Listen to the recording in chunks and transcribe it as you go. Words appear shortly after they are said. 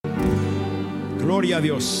Gloria a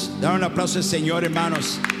Dios. Dan un aplauso al Señor,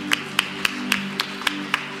 hermanos.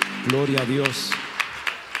 Gloria a Dios.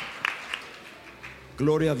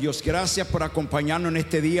 Gloria a Dios. Gracias por acompañarnos en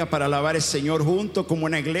este día para alabar al Señor juntos como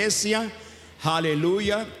una iglesia.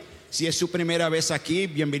 Aleluya. Si es su primera vez aquí,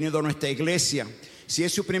 bienvenido a nuestra iglesia. Si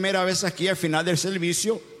es su primera vez aquí, al final del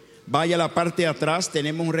servicio, vaya a la parte de atrás.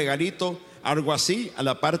 Tenemos un regalito, algo así, a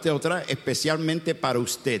la parte de atrás, especialmente para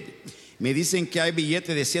usted. Me dicen que hay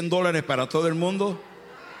billetes de $100 para todo el mundo.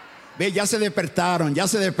 Ve, ya se despertaron,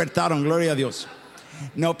 gloria a Dios.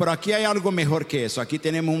 No, pero aquí hay algo mejor que eso. Aquí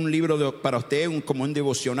tenemos un libro para usted, como un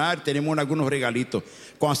devocional. Tenemos algunos regalitos.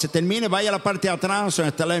 Cuando se termine, vaya a la parte de atrás, donde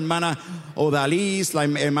está la hermana Odalis,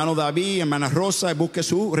 el hermano David, hermana Rosa, y busque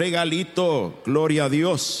su regalito. Gloria a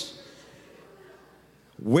Dios.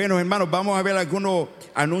 Bueno, hermanos, vamos a ver algunos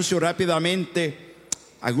anuncios rápidamente.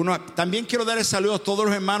 También quiero dar el saludo a todos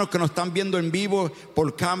los hermanos que nos están viendo en vivo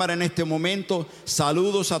por cámara en este momento.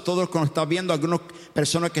 Saludos a todos los que nos están viendo, algunas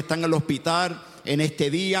personas que están en el hospital en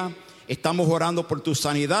este día. Estamos orando por tu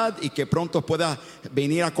sanidad y que pronto puedas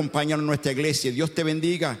venir a acompañarnos a nuestra iglesia. Dios te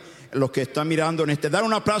bendiga, los que están mirando en este. Dar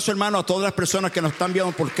un aplauso, hermano, a todas las personas que nos están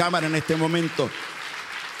viendo por cámara en este momento.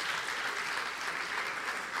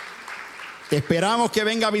 Te esperamos que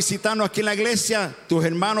venga a visitarnos aquí en la iglesia. Tus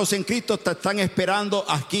hermanos en Cristo te están esperando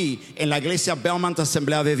aquí en la iglesia Belmont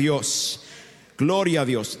Asamblea de Dios. Gloria a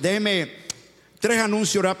Dios. Déjeme 3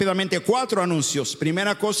 anuncios rápidamente, 4 anuncios.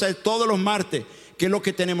 Primera cosa es todos los martes. ¿Qué es lo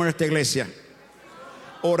que tenemos en esta iglesia?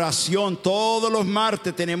 Oración. Todos los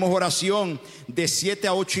martes tenemos oración de 7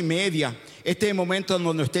 a 8 y media. Este es el momento en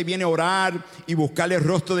donde usted viene a orar y buscar el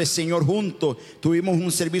rostro del Señor juntos. Tuvimos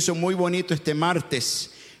un servicio muy bonito este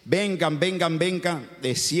martes. Vengan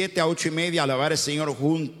de 7 a 8 y media a alabar al Señor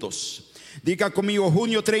juntos. Diga conmigo,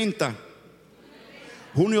 junio 30.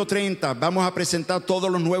 Junio 30 vamos a presentar todos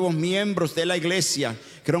los nuevos miembros de la iglesia.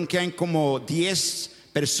 Creo que hay como 10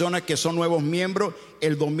 personas que son nuevos miembros.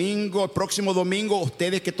 El próximo domingo,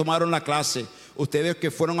 ustedes que tomaron la clase, ustedes que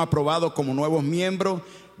fueron aprobados como nuevos miembros,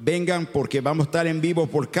 vengan porque vamos a estar en vivo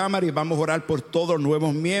por cámara y vamos a orar por todos los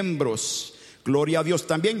nuevos miembros. Gloria a Dios.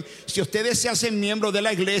 También, si ustedes se hacen miembros de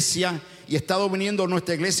la iglesia y ha estado viniendo a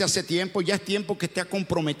nuestra iglesia hace tiempo, ya es tiempo que esté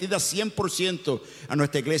comprometida 100% a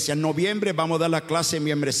nuestra iglesia. En noviembre vamos a dar la clase de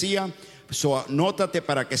membresía. Anótate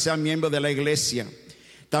para que seas miembro de la iglesia.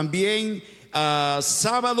 También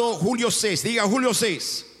sábado, julio 6. Diga julio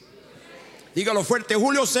 6. Dígalo fuerte,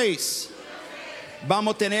 julio 6.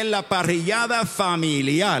 Vamos a tener la parrillada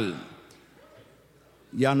familiar.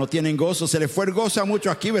 Ya no tienen gozo, se les fue el gozo a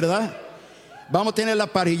muchos aquí, ¿verdad? Vamos a tener la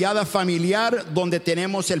parrillada familiar donde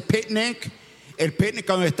tenemos el picnic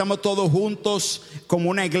donde estamos todos juntos como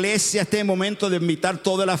una iglesia. Este es el momento de invitar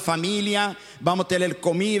toda la familia. Vamos a tener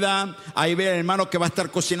comida. Ahí ve el hermano que va a estar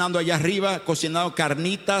cocinando allá arriba, cocinando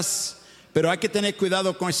carnitas. Pero hay que tener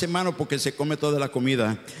cuidado con ese hermano porque se come toda la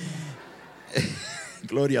comida.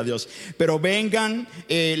 Gloria a Dios. Pero vengan,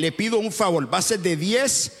 le pido un favor. Va a ser de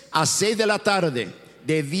 10 a 6 de la tarde.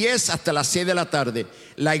 De 10 hasta las 6 de la tarde.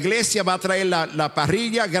 La iglesia va a traer la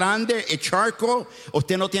parrilla grande, el charco.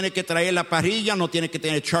 Usted no tiene que traer la parrilla, no tiene que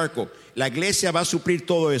tener charco. La iglesia va a suplir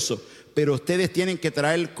todo eso. Pero ustedes tienen que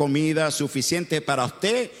traer comida suficiente para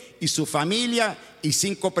usted y su familia y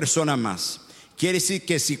 5 personas más. Quiere decir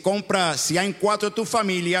que si hay 4 de tu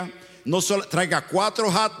familia, no solo traiga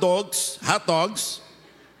 4 hot dogs,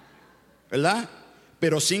 ¿verdad?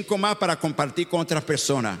 Pero 5 más para compartir con otras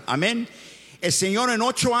personas. Amén. El Señor en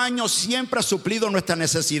 8 años siempre ha suplido nuestra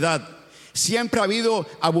necesidad. Siempre ha habido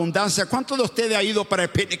abundancia. ¿Cuántos de ustedes han ido para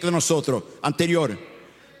el picnic de nosotros anterior?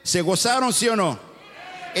 ¿Se gozaron, sí o no?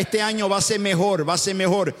 Este año va a ser mejor.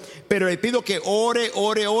 Pero le pido que ore,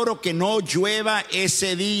 que no llueva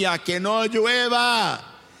ese día, que no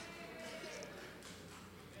llueva.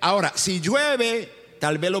 Ahora, si llueve,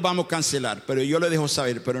 tal vez lo vamos a cancelar, pero yo le dejo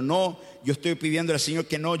saber. Pero no, yo estoy pidiendo al Señor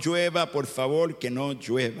que no llueva, por favor, que no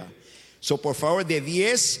llueva. Por favor, de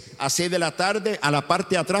 10 a 6 de la tarde, a la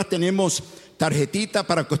parte de atrás tenemos tarjetita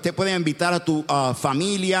para que usted pueda invitar a tu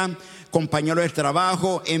familia, compañeros de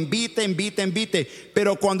trabajo. Invite.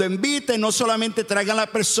 Pero cuando invite, no solamente traiga a la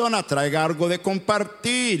persona, traiga algo de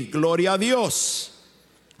compartir. Gloria a Dios.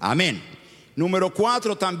 Amén. Número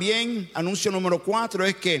 4 también, anuncio número 4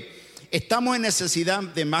 es que estamos en necesidad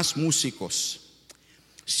de más músicos.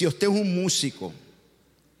 Si usted es un músico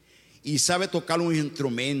y sabe tocar un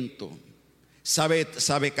instrumento,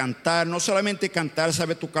 sabe cantar, no solamente cantar,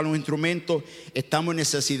 sabe tocar un instrumento, estamos en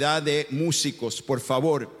necesidad de músicos. Por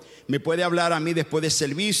favor, me puede hablar a mí después del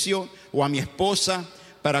servicio o a mi esposa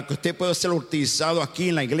para que usted pueda ser utilizado aquí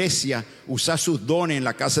en la iglesia, usar sus dones en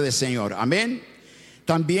la casa del Señor. Amén.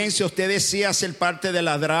 También, si usted desea ser parte de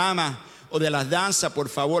la drama o de las danzas, por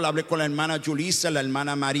favor, hable con la hermana Julissa, la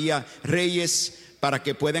hermana María Reyes, para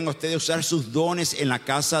que puedan ustedes usar sus dones en la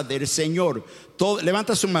casa del Señor.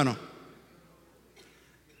 Levanta su mano.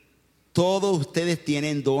 Todos ustedes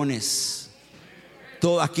tienen dones.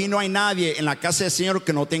 Aquí no hay nadie en la casa del Señor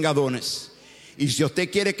que no tenga dones. Y si usted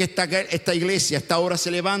quiere que esta iglesia, esta hora se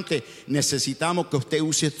levante, necesitamos que usted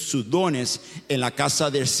use sus dones en la casa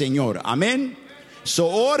del Señor. Amén.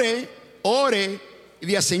 Ore y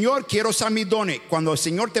diga: Señor, quiero usar mis dones. Cuando el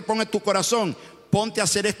Señor te ponga en tu corazón, ponte a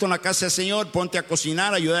hacer esto en la casa del Señor, ponte a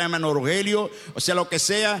cocinar, ayudar a hermano Rogelio, o sea, lo que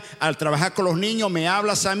sea, al trabajar con los niños, me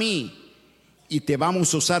hablas a mí y te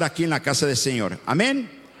vamos a usar aquí en la casa del Señor. Amén.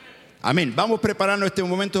 Amén. Vamos preparando este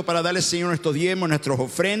momento para darle al Señor nuestros diezmos, nuestras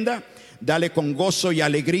ofrendas. Dale con gozo y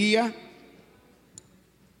alegría.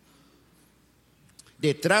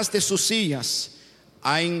 Detrás de sus sillas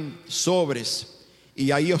hay sobres,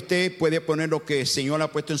 y ahí usted puede poner lo que el Señor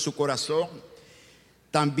ha puesto en su corazón.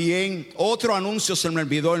 También otro anuncio se me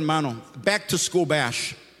olvidó, hermano. Back to School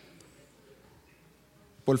Bash.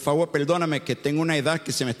 Por favor, perdóname que tengo una edad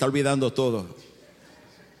que se me está olvidando todo.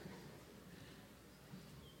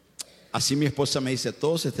 Así mi esposa me dice: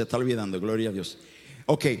 todo se te está olvidando, gloria a Dios.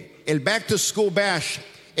 Ok, el Back to School Bash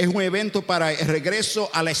es un evento para el regreso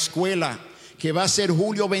a la escuela, que va a ser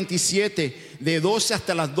julio 27, de 12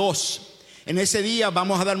 hasta las 2. En ese día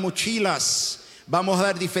vamos a dar mochilas, vamos a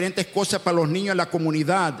dar diferentes cosas para los niños en la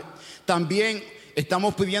comunidad. También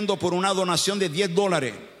estamos pidiendo por una donación de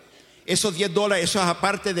 $10. Esos $10, eso es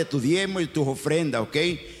aparte de tu diezmo y tus ofrendas, ¿ok?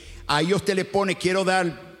 Ahí usted le pone: quiero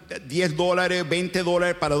dar $10,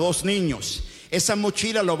 $20 para 2 niños. Esa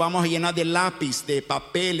mochila lo vamos a llenar de lápiz, de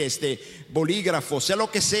papeles, de bolígrafos, sea lo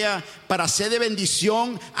que sea, para hacer de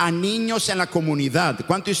bendición a niños en la comunidad.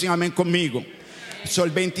 ¿Cuántos dicen amén conmigo?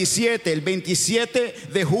 El 27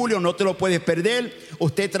 de julio, no te lo puedes perder.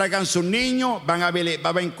 Usted traigan sus niños, va a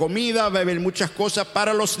haber comida, va a haber muchas cosas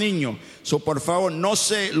para los niños. Por favor, no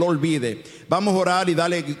se lo olvide. Vamos a orar y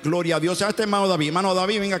darle gloria a Dios. A este hermano David. Hermano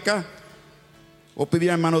David, venga acá. Voy a pedir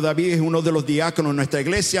a hermano David, es uno de los diáconos de nuestra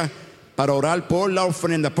iglesia, para orar por la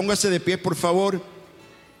ofrenda. Póngase de pie, por favor,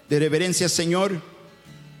 de reverencia, Señor.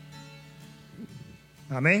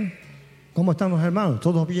 Amén. ¿Cómo estamos, hermanos?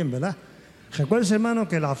 Todos bien, ¿verdad? Recuerden, hermanos,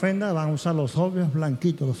 que la ofrenda van a usar los sobres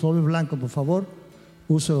blanquitos. Los sobres blancos, por favor.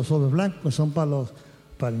 Use los sobres blancos, que son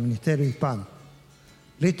para el ministerio hispano.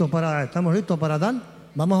 ¿Estamos listos para dar?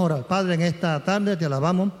 Vamos a orar. Padre, en esta tarde te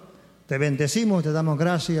alabamos, te bendecimos, te damos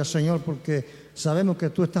gracias, Señor, porque sabemos que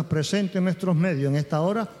tú estás presente en nuestros medios. En esta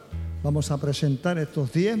hora vamos a presentar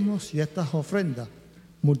estos diezmos y estas ofrendas.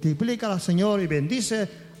 Multiplícala, Señor, y bendice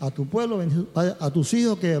a tu pueblo, a tus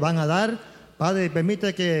hijos que van a dar. Padre,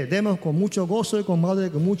 permite que demos con mucho gozo y con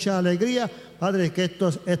mucha alegría. Padre, que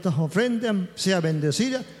estas ofrendas sean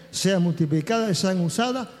bendecidas, sean multiplicadas y sean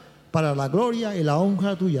usadas para la gloria y la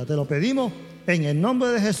honra tuya. Te lo pedimos en el nombre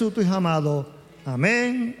de Jesús, tu Hijo amado.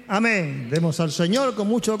 Amén, amén. Demos al Señor con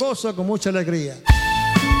mucho gozo, con mucha alegría.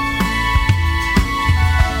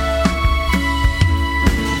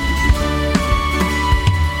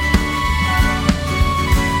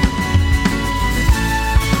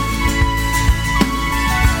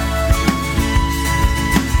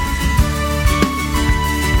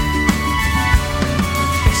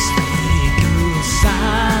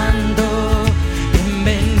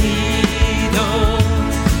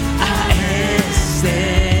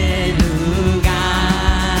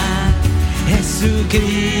 Jesús.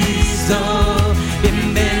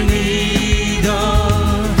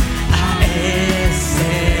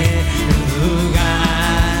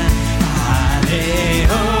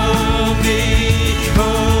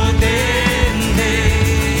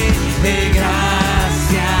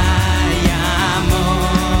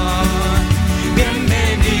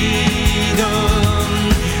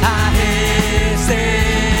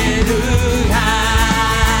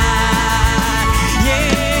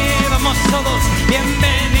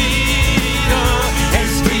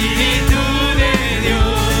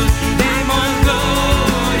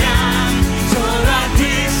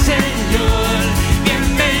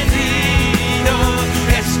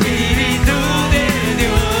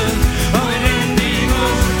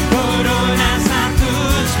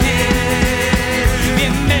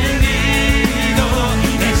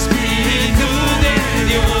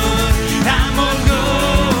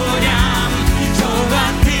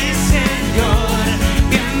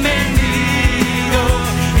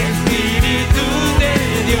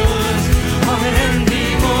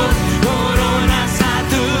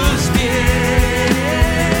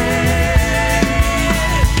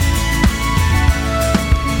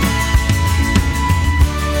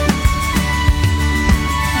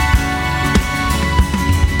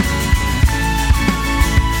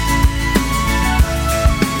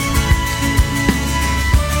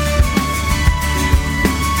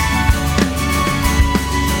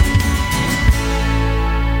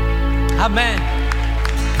 Amén.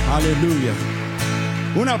 Aleluya.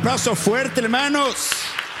 Un aplauso fuerte, hermanos.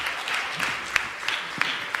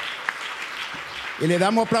 Y le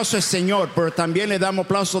damos aplauso al Señor, pero también le damos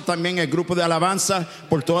aplauso también al grupo de alabanza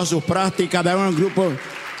por todas sus prácticas. Dar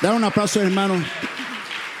un aplauso, hermano.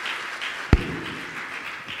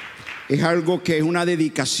 Es algo que es una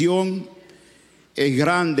dedicación, es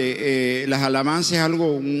grande. Las alabanzas es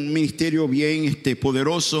algo, un ministerio bien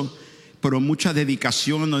poderoso, pero mucha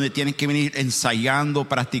dedicación, donde tienen que venir ensayando,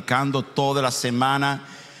 practicando toda la semana.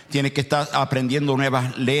 Tienen que estar aprendiendo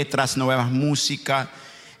nuevas letras, nuevas músicas.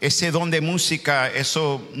 Ese don de música,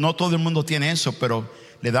 eso no todo el mundo tiene eso, pero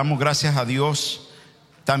le damos gracias a Dios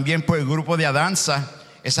también por el grupo de danza,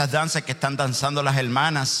 esas danzas que están danzando las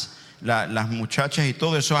hermanas, las muchachas y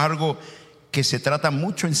todo eso. Es algo que se trata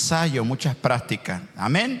mucho ensayo, muchas prácticas.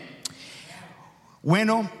 Amén.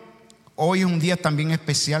 Bueno, hoy es un día también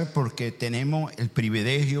especial porque tenemos el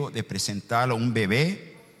privilegio de presentar a un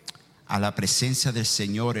bebé a la presencia del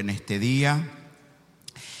Señor en este día.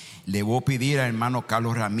 Le voy a pedir al hermano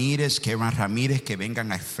Carlos Ramírez, Kevin Ramírez, que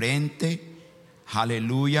vengan al frente.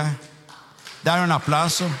 Aleluya. Dar un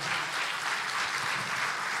aplauso.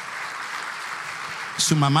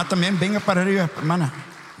 Su mamá también, venga para arriba, hermana.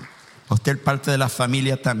 Usted es parte de la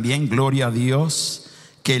familia también, gloria a Dios.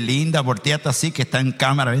 Qué linda, volteate así, que está en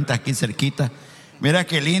cámara, vente aquí cerquita. Mira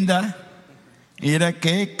qué linda, mira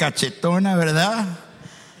qué cachetona, ¿verdad?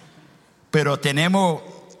 Pero tenemos,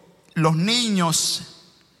 los niños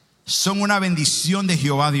son una bendición de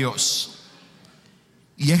Jehová Dios.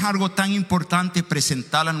 Y es algo tan importante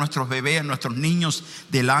presentar a nuestros bebés, a nuestros niños,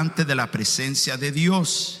 delante de la presencia de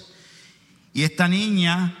Dios. Y esta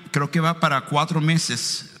niña creo que va para 4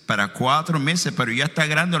 meses, pero ya está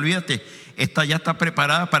grande, olvídate. Esta ya está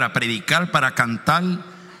preparada para predicar, para cantar.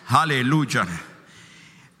 Aleluya.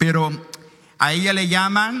 Pero a ella le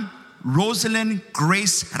llaman Rosalind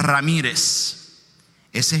Grace Ramírez.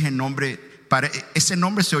 Ese es el nombre. Ese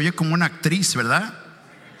nombre se oye como una actriz, ¿verdad?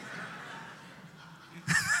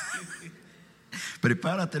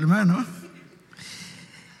 Prepárate, hermano.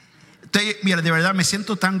 Mira, de verdad me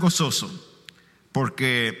siento tan gozoso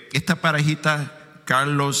porque esta parejita,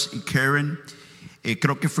 Carlos y Karen,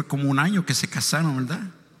 creo que fue como 1 año que se casaron, ¿verdad?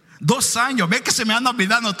 2 años, ve que se me anda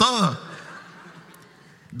olvidando todo.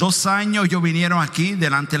 2 años ellos vinieron aquí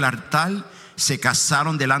delante del altar, se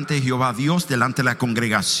casaron delante de Jehová Dios, delante de la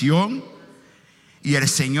congregación. Y el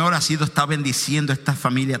Señor está bendiciendo a esta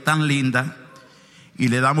familia tan linda. Y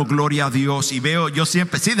le damos gloria a Dios. Y veo, yo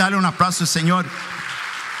siempre, sí, dale un aplauso al Señor.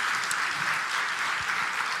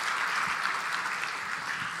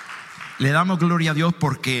 Le damos gloria a Dios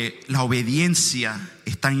porque la obediencia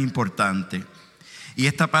es tan importante. Y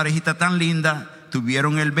esta parejita tan linda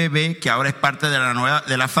tuvieron el bebé que ahora es parte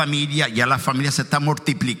de la familia. Ya la familia se está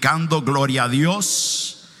multiplicando, gloria a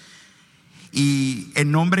Dios. Y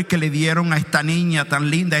el nombre que le dieron a esta niña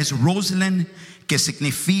tan linda es Rosalind, que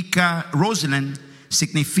significa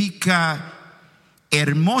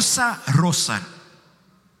hermosa rosa.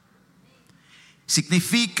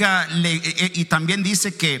 Significa, y también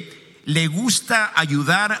dice que le gusta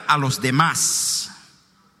ayudar a los demás.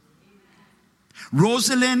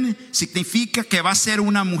 Rosalind significa que va a ser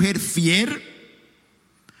una mujer fiel,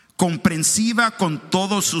 comprensiva con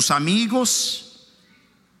todos sus amigos.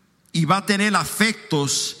 Y va a tener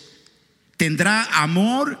afectos, tendrá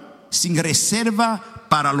amor sin reserva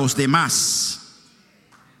para los demás.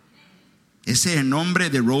 Ese es el nombre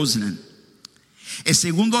de Rosalind. El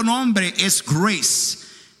segundo nombre es Grace.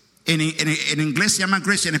 En inglés se llama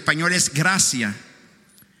Grace, en español es gracia,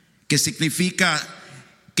 que significa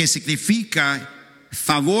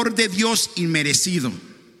favor de Dios inmerecido.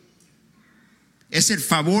 Es el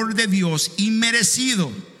favor de Dios inmerecido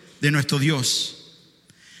de nuestro Dios.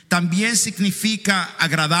 También significa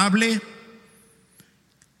agradable,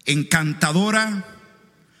 encantadora,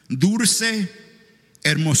 dulce,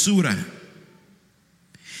 hermosura.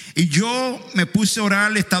 Y yo me puse a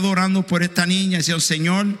orar, he estado orando por esta niña. Y decía,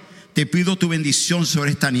 Señor, te pido tu bendición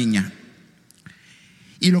sobre esta niña.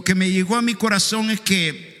 Y lo que me llegó a mi corazón es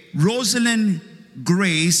que Rosalind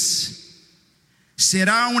Grace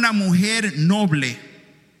será una mujer noble.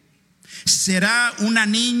 Será una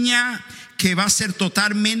niña que va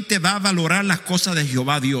a valorar las cosas de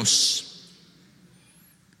Jehová Dios.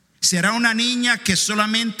 Será una niña que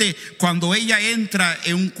solamente cuando ella entra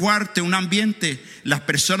en un cuarto, en un ambiente, las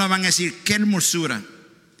personas van a decir, qué hermosura.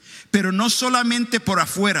 Pero no solamente por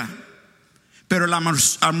afuera, pero la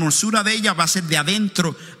hermosura de ella va a ser de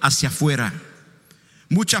adentro hacia afuera.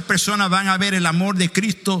 Muchas personas van a ver el amor de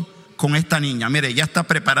Cristo con esta niña. Mire, ya está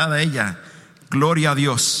preparada ella. Gloria a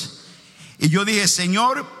Dios. Y yo dije,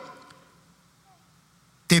 Señor,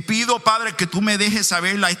 Te pido, Padre, que tú me dejes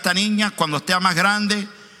saberla a esta niña cuando esté más grande,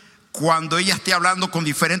 cuando ella esté hablando con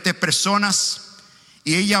diferentes personas,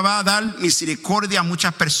 y ella va a dar misericordia a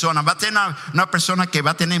muchas personas. Va a tener una persona que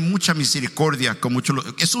va a tener mucha misericordia con muchos.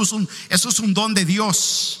 Eso es un don de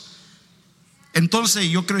Dios. Entonces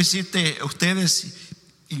yo quiero decirte a ustedes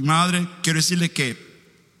y madre, quiero decirle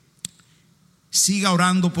que siga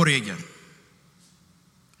orando por ella.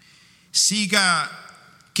 Siga,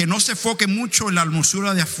 que no se enfoque mucho en la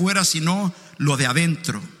hermosura de afuera, sino lo de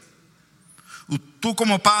adentro. Tú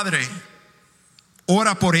como padre,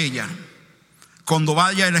 ora por ella. Cuando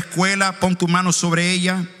vaya a la escuela, pon tu mano sobre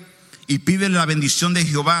ella y pídele la bendición de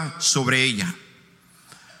Jehová sobre ella.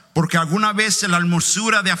 Porque algunas veces la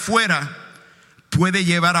hermosura de afuera puede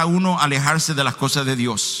llevar a uno a alejarse de las cosas de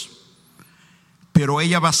Dios. Pero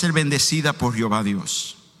ella va a ser bendecida por Jehová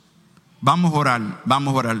Dios. Vamos a orar,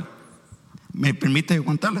 vamos a orar. ¿Me permite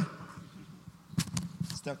contarla?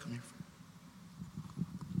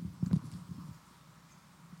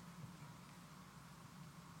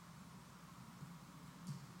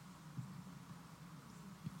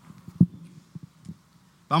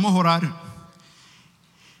 Vamos a orar.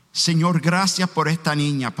 Señor, gracias por esta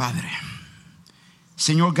niña, Padre.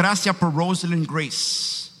 Señor, gracias por Rosalind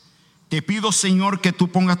Grace. Te pido, Señor, que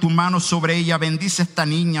tú pongas tu mano sobre ella. Bendice a esta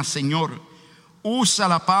niña, Señor.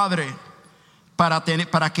 Úsala, Padre,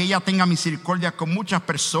 para que ella tenga misericordia con muchas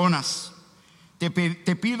personas. Te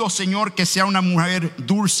pido, Señor, que sea una mujer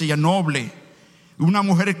dulce y noble, una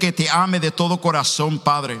mujer que te ame de todo corazón,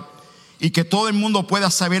 Padre, y que todo el mundo pueda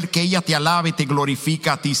saber que ella te alaba y te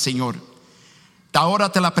glorifica a ti, Señor.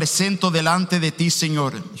 Ahora te la presento delante de ti,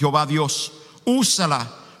 Señor, Jehová Dios.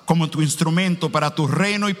 Úsala como tu instrumento para tu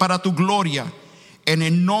reino y para tu gloria. En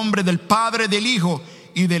el nombre del Padre, del Hijo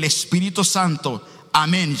y del Espíritu Santo.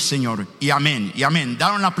 Amén, Señor, y amén, y amén.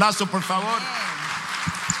 Dale un aplauso, por favor.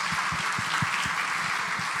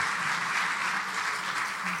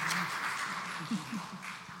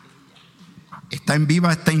 Está en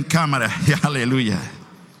viva, está en cámara. Aleluya.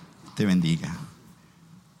 Te bendiga.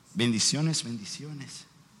 Bendiciones, bendiciones.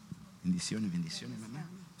 Bendiciones, bendiciones, mamá.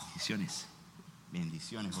 Bendiciones.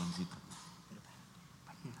 Bendiciones, jovencito.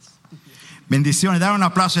 Bendiciones. Dale un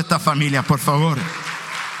aplauso a esta familia, por favor.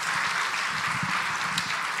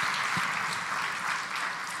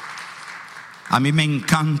 A mí me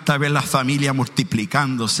encanta ver la familia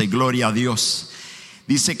multiplicándose. Gloria a Dios.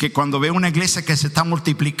 Dice que cuando ve una iglesia que se está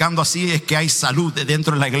multiplicando así, es que hay salud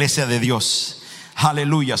dentro de la iglesia de Dios.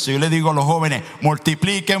 Aleluya. Si yo le digo a los jóvenes,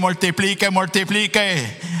 multiplique, multiplique,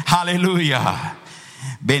 multiplique. Aleluya.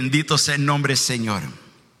 Bendito sea el nombre del Señor.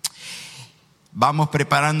 Vamos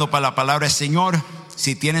preparando para la palabra del Señor.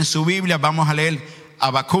 Si tienen su Biblia, vamos a leer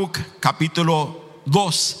Habacuc capítulo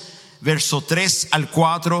 2, verso 3 al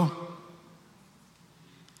 4.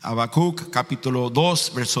 Habacuc capítulo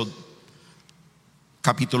 2, verso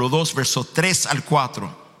 3 al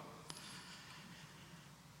 4.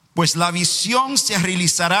 Pues la visión se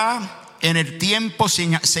realizará en el tiempo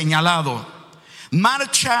señalado.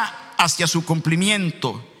 Marcha hacia su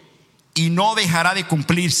cumplimiento y no dejará de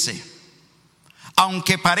cumplirse.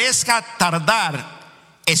 Aunque parezca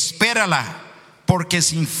tardar, espérala, porque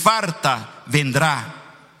sin falta vendrá.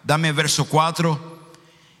 Dame verso 4.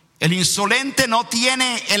 El insolente no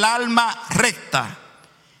tiene el alma recta,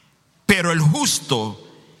 pero el justo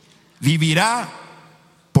vivirá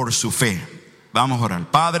por su fe. Vamos a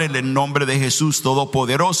orar. Padre, en el nombre de Jesús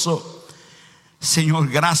Todopoderoso, Señor,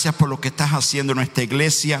 gracias por lo que estás haciendo en nuestra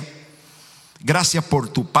iglesia. Gracias por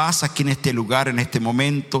tu paz aquí en este lugar, en este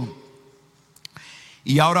momento.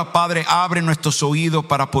 Y ahora, Padre, abre nuestros oídos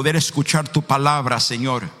para poder escuchar tu palabra,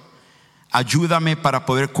 Señor. Ayúdame para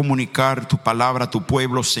poder comunicar tu palabra a tu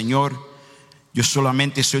pueblo, Señor. Yo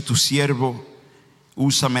solamente soy tu siervo.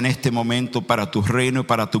 Úsame en este momento para tu reino y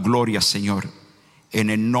para tu gloria, Señor. En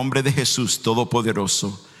el nombre de Jesús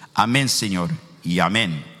Todopoderoso. Amén, Señor, y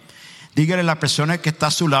amén. Dígale a la persona que está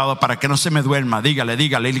a su lado para que no se me duerma. Dígale.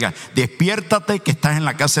 Despiértate que estás en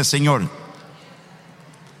la casa del Señor.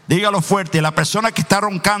 Dígalo fuerte. La persona que está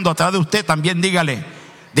roncando atrás de usted también dígale: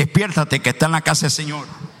 despiértate que está en la casa del Señor.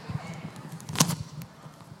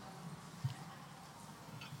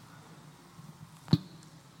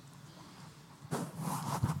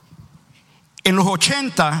 En los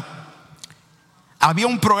 80 había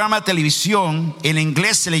un programa de televisión, en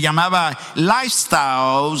inglés se le llamaba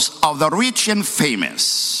Lifestyles of the Rich and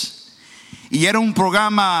Famous. Y era un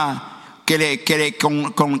programa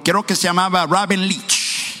creo que se llamaba Robin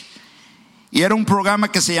Leach. Y era un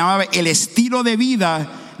programa que se llamaba El estilo de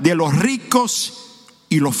vida de los ricos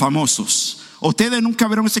y los famosos. Ustedes nunca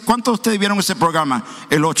vieron ese. ¿Cuántos de ustedes vieron ese programa?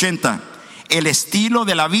 El 80. el estilo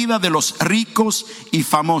de la vida de los ricos y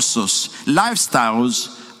famosos.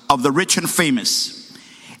 Lifestyles of the Rich and Famous.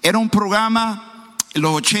 Era un programa en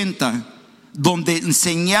los 80 donde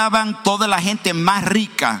enseñaban toda la gente más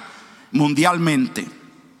rica mundialmente.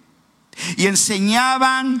 Y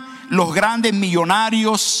enseñaban los grandes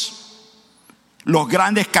millonarios, los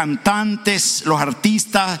grandes cantantes, los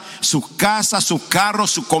artistas, sus casas, sus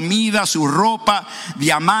carros, su comida, su ropa,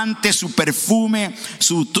 diamantes, su perfume,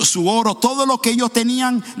 su oro, todo lo que ellos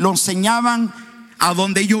tenían lo enseñaban a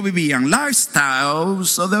donde ellos vivían.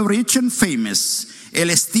 Lifestyles of the rich and famous. El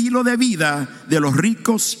estilo de vida de los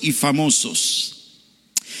ricos y famosos.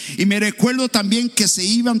 Y me recuerdo también que se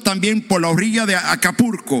iban también por la orilla de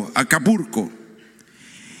Acapulco.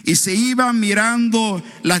 Y se iban mirando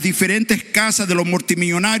las diferentes casas de los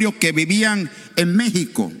multimillonarios que vivían en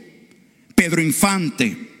México. Pedro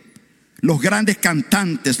Infante, los grandes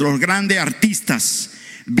cantantes, los grandes artistas,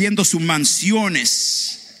 viendo sus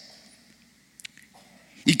mansiones.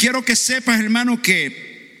 Y quiero que sepas, hermano,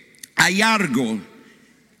 que hay algo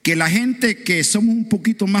que la gente que somos un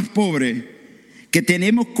poquito más pobres, que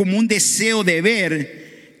tenemos como un deseo de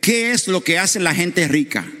ver qué es lo que hace la gente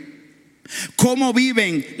rica. ¿Cómo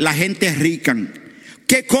viven la gente rica?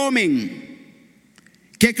 ¿Qué comen?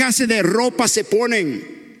 ¿Qué clase de ropa se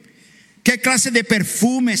ponen? ¿Qué clase de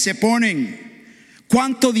perfume se ponen?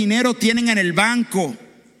 ¿Cuánto dinero tienen en el banco?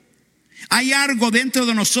 Hay algo dentro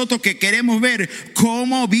de nosotros que queremos ver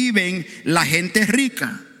cómo viven la gente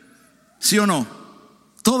rica. ¿Sí o no?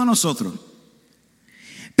 Todos nosotros.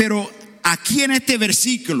 Pero aquí en este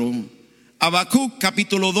versículo, Habacuc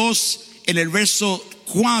capítulo 2, en el verso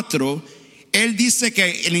 4, él dice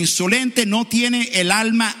que el insolente no tiene el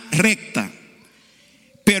alma recta,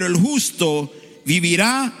 pero el justo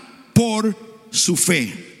vivirá por su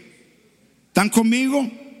fe. ¿Están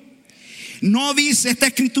conmigo? No dice, esta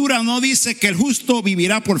escritura no dice que el justo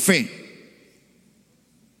vivirá por fe.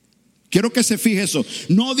 Quiero que se fije eso.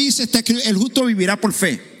 No dice el justo vivirá por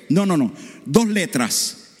fe. No. 2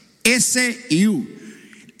 letras. S y U.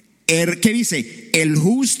 ¿Qué dice? El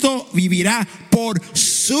justo vivirá por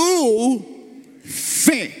su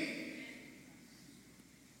fe.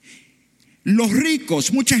 Los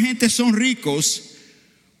ricos, mucha gente son ricos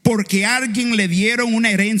porque alguien le dieron una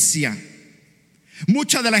herencia.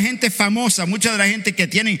 Mucha de la gente famosa, mucha de la gente que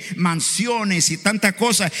tiene mansiones y tantas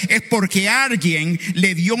cosas, es porque alguien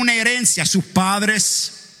le dio una herencia a sus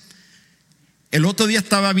padres. El otro día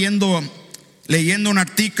estaba leyendo un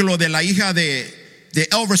artículo de la hija de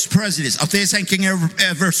Elvis Presley. ¿Ustedes saben quién es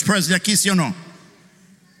Elvis Presley aquí, sí o no?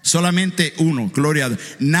 Solamente uno, gloria a Dios.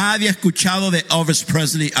 Nadie ha escuchado de Elvis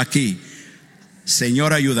Presley aquí.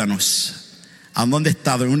 Señor, ayúdanos. ¿A dónde ha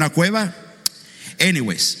estado? ¿En una cueva?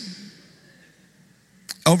 Anyways,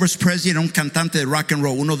 Elvis Presley era un cantante de rock and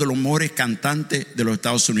roll, uno de los mejores cantantes de los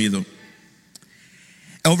Estados Unidos.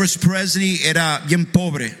 Elvis Presley era bien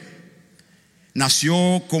pobre.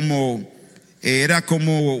 Nació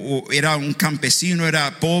era un campesino,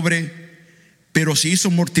 era pobre, pero se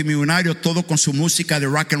hizo multimillonario todo con su música de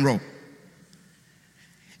rock and roll.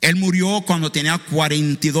 Él murió cuando tenía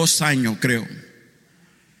 42 años, creo.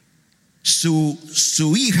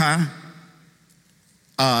 Su hija,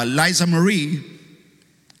 Liza Marie,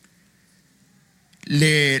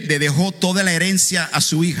 le dejó toda la herencia a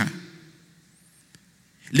su hija.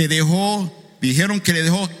 Dijeron que le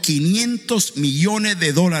dejó $500 millones.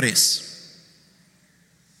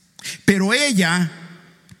 Pero ella,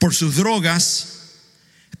 por sus drogas,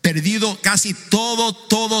 perdido casi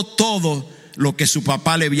todo lo que su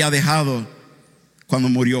papá le había dejado cuando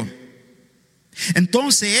murió.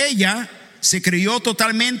 Entonces ella se crió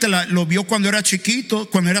totalmente, lo vio cuando era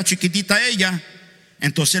chiquitita ella.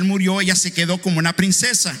 Entonces él murió, ella se quedó como una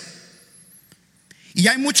princesa. Y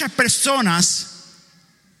hay muchas personas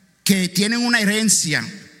que tienen una herencia,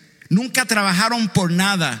 nunca trabajaron por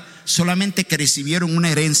nada, solamente que recibieron una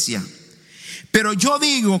herencia. Pero yo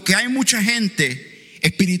digo que hay mucha gente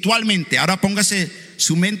espiritualmente, ahora póngase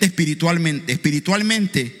su mente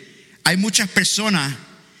espiritualmente hay muchas personas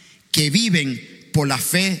que viven por la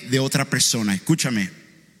fe de otra persona. Escúchame,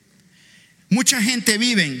 mucha gente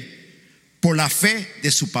vive por la fe de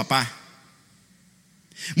su papá.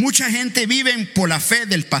 Mucha gente vive por la fe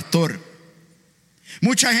del pastor.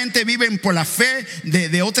 Mucha gente vive por la fe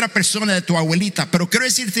de otra persona, de tu abuelita. Pero quiero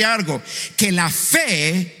decirte algo, que la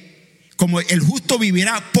fe, como el justo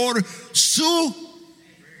vivirá por su...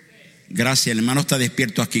 Gracias, el hermano está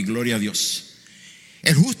despierto aquí, gloria a Dios.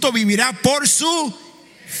 El justo vivirá por su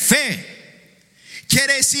fe.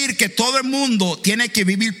 Quiere decir que todo el mundo tiene que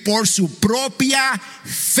vivir por su propia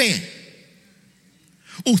fe.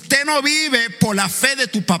 Usted no vive por la fe de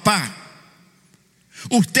tu papá.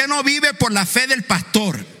 Usted no vive por la fe del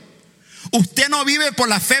pastor. Usted no vive por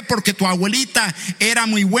la fe porque tu abuelita era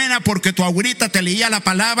muy buena, porque tu abuelita te leía la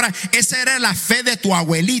palabra. Esa era la fe de tu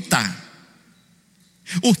abuelita.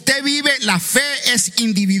 Usted vive, la fe es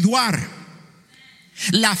individual.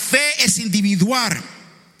 La fe es individual.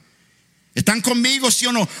 ¿Están conmigo, sí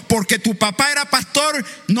o no? Porque tu papá era pastor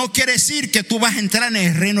no quiere decir que tú vas a entrar en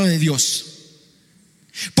el reino de Dios.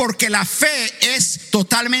 Porque la fe es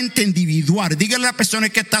totalmente individual. Dígale a la persona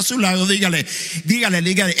que está a su lado, dígale,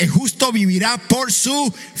 el justo vivirá por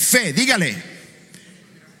su fe. Dígalo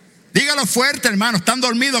fuerte, hermano. Están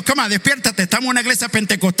dormidos, coma, despiértate. Estamos en una iglesia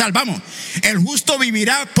pentecostal, vamos. El justo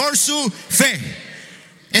vivirá por su fe.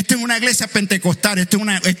 Esta es una iglesia pentecostal, esta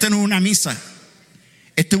no es una misa.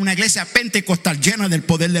 Esta es una iglesia pentecostal llena del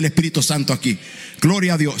poder del Espíritu Santo aquí.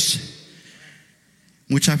 Gloria a Dios.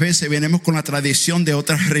 Muchas veces venimos con la tradición de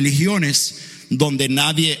otras religiones donde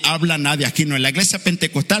nadie habla, nadie. Aquí no, en la iglesia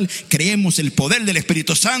pentecostal creemos en el poder del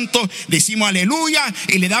Espíritu Santo, decimos aleluya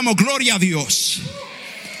y le damos gloria a Dios.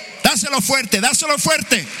 Dáselo fuerte, dáselo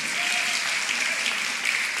fuerte.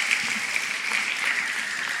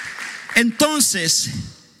 Entonces,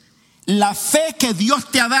 la fe que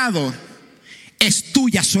Dios te ha dado es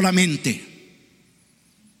tuya solamente.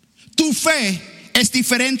 Tu fe es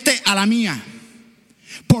diferente a la mía.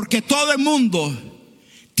 Porque todo el mundo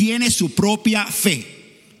tiene su propia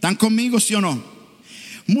fe. ¿Están conmigo, sí o no?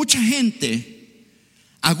 Mucha gente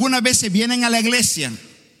algunas veces vienen a la iglesia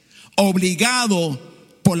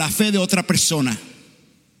obligado por la fe de otra persona.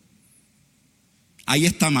 Ahí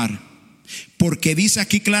está mal. Porque dice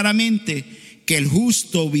aquí claramente que el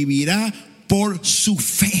justo vivirá por su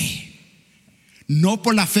fe. No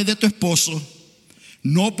por la fe de tu esposo,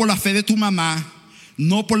 no por la fe de tu mamá,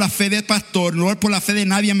 no por la fe del pastor, no por la fe de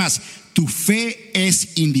nadie más. Tu fe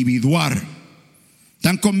es individual.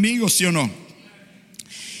 ¿Están conmigo, sí o no?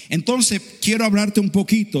 Entonces quiero hablarte un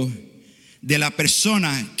poquito de la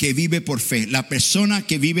persona que vive por fe. La persona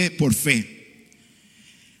que vive por fe.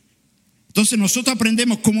 Entonces nosotros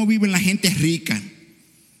aprendemos cómo viven la gente rica.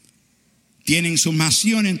 Tienen sus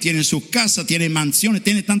mansiones, tienen sus casas, tienen mansiones,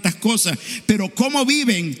 tienen tantas cosas. Pero cómo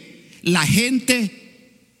viven la gente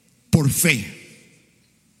por fe.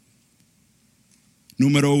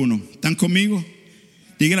 Número 1, ¿están conmigo?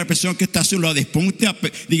 Diga a la persona que está a su lado,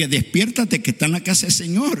 diga, despiértate que está en la casa del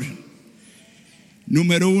Señor.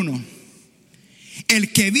 Número 1,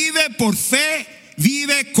 el que vive por fe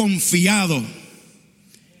vive confiado.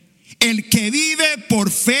 El que vive por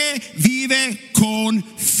fe vive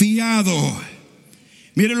confiado.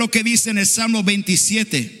 Mire lo que dice en el Salmo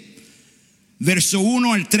 27, verso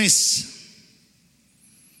 1 al 3.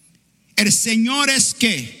 El Señor es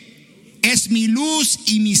 ¿qué? Es mi luz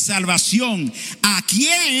y mi salvación. ¿A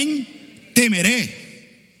quién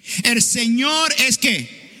temeré? El Señor es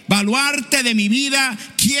 ¿qué? Baluarte de mi vida.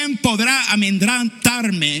 ¿Quién podrá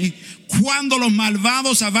amedrentarme? Cuando los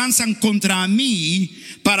malvados avanzan contra mí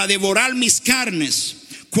para devorar mis carnes,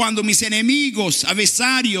 cuando mis enemigos,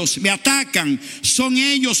 adversarios me atacan, son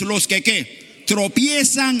ellos los que ¿qué?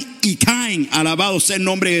 Tropiezan y caen. Alabado sea el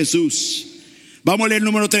nombre de Jesús. Vamos a leer el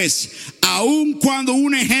número 3. Aun cuando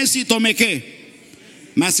un ejército me ¿qué?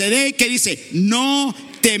 Macedé, que dice, no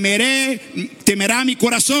temerá mi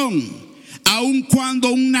corazón. Aun cuando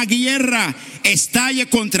una guerra estalle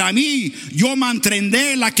contra mí, yo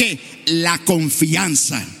mantendré la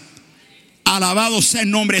confianza. Alabado sea el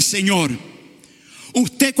nombre del Señor.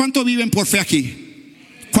 ¿Usted cuánto viven por fe aquí?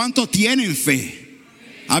 ¿Cuánto tienen fe?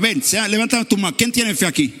 A ver, levanta tu mano. ¿Quién tiene fe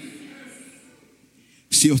aquí?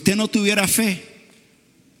 Si usted no tuviera fe,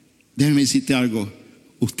 déjeme decirte algo,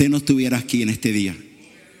 usted no estuviera aquí en este día.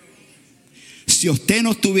 Si usted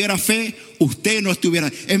no tuviera fe, usted no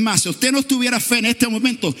estuviera. Es más, si usted no tuviera fe en este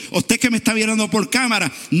momento, usted que me está mirando por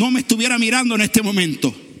cámara, no me estuviera mirando en este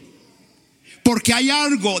momento. Porque hay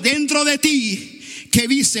algo dentro de ti que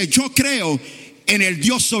dice, yo creo en el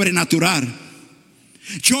Dios sobrenatural.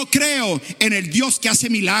 Yo creo en el Dios que hace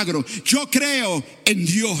milagros. Yo creo en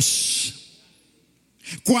Dios.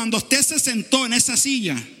 Cuando usted se sentó en esa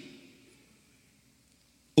silla,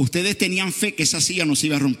 ustedes tenían fe que esa silla no se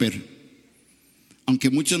iba a romper.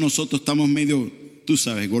 Aunque muchos de nosotros estamos medio, tú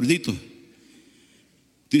sabes, gorditos.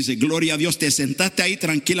 Tú dices, gloria a Dios, te sentaste ahí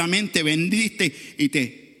tranquilamente, vendiste y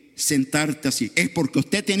te sentarte así. Es porque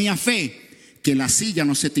usted tenía fe que la silla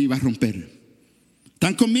no se te iba a romper.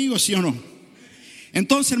 ¿Están conmigo, sí o no?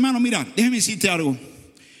 Entonces, hermano, mira, déjame decirte algo.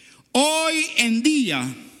 Hoy en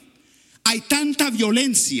día hay tanta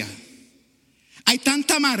violencia, hay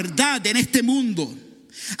tanta maldad en este mundo,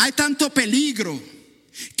 hay tanto peligro,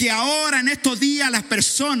 que ahora en estos días las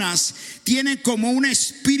personas tienen como un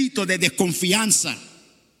espíritu de desconfianza.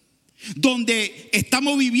 donde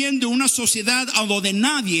estamos viviendo en una sociedad donde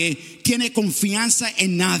nadie tiene confianza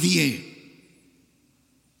en nadie.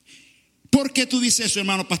 ¿Por qué tú dices eso,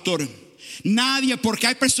 hermano pastor? Nadie, porque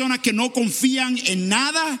hay personas que no confían en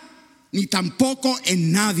nada ni tampoco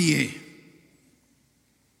en nadie.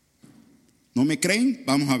 ¿No me creen?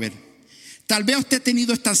 Vamos a ver. Tal vez usted ha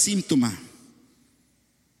tenido estos síntomas.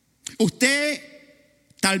 Usted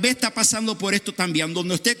tal vez está pasando por esto también,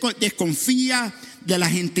 donde usted desconfía de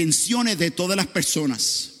las intenciones de todas las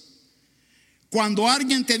personas. Cuando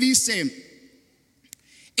alguien te dice,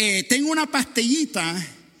 tengo una pastillita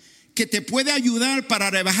que te puede ayudar para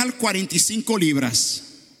rebajar 45 libras.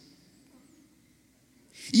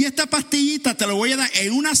 Y esta pastillita te la voy a dar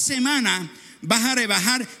en una semana, vas a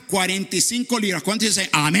rebajar 45 libras. ¿Cuántos dicen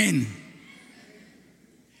amén?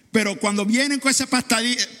 Pero cuando vienen con esa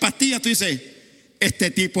pastilla, tú dices,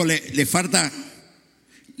 este tipo le falta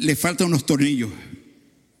unos tornillos.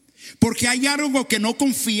 Porque hay algo que no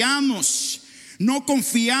confiamos. No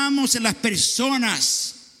confiamos en las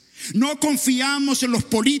personas. No confiamos en los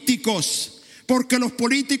políticos. Porque los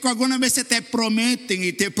políticos algunas veces te prometen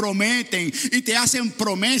y te hacen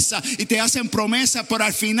promesa y te hacen promesa, pero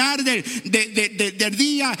al final del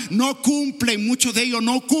día no cumplen. Muchos de ellos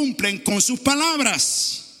no cumplen con sus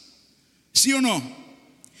palabras. ¿Sí o no?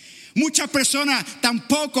 Muchas personas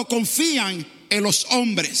tampoco confían en los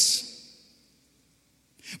hombres.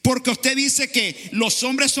 Porque usted dice que los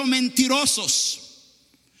hombres son mentirosos.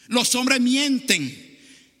 Los hombres mienten.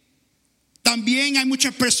 También hay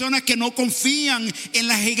muchas personas que no confían en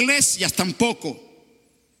las iglesias tampoco.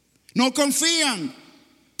 No confían.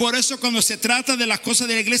 Por eso cuando se trata de las cosas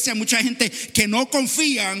de la iglesia, hay mucha gente que no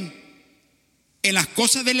confían en las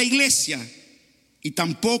cosas de la iglesia. Y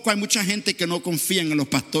tampoco hay mucha gente que no confía en los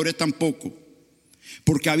pastores tampoco.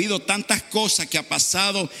 Porque ha habido tantas cosas que ha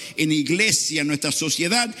pasado en la iglesia, en nuestra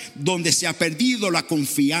sociedad, donde se ha perdido la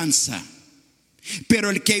confianza. Pero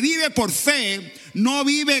el que vive por fe no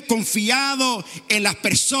vive confiado en las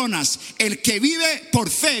personas. El que vive por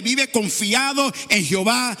fe vive confiado en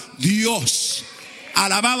Jehová Dios.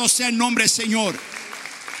 Alabado sea el nombre del Señor.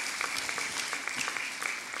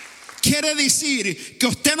 Quiere decir que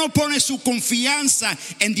usted no pone su confianza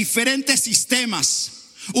en diferentes sistemas.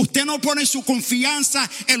 Usted no pone su confianza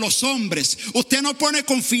en los hombres. Usted no pone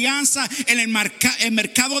confianza en el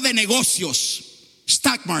mercado de negocios,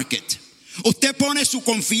 stock market. Usted pone su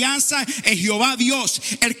confianza en Jehová Dios,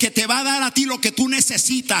 el que te va a dar a ti lo que tú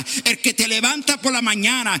necesitas, el que te levanta por la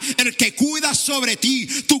mañana, el que cuida sobre ti.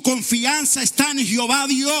 Tu confianza está en Jehová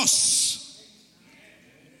Dios.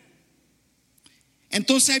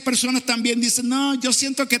 Entonces hay personas también que dicen, no, yo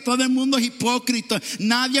siento que todo el mundo es hipócrita.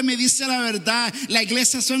 Nadie me dice la verdad. La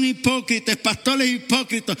iglesia son hipócritas, pastores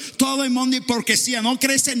hipócritas. Todo el mundo es hipocresía. No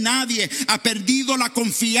crece nadie. Ha perdido la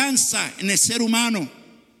confianza en el ser humano.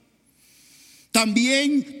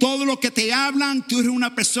 También todo lo que te hablan, tú eres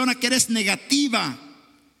una persona que eres negativa.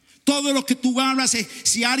 Todo lo que tú hablas,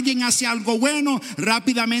 si alguien hace algo bueno,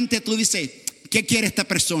 rápidamente tú dices, ¿qué quiere esta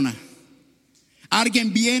persona?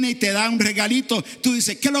 Alguien viene y te da un regalito, tú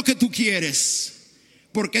dices, ¿qué es lo que tú quieres?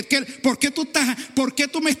 ¿Por qué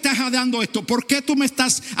tú me estás dando esto? ¿Por qué tú me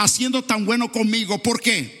estás haciendo tan bueno conmigo? ¿Por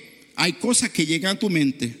qué? Hay cosas que llegan a tu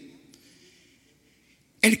mente.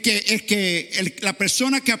 La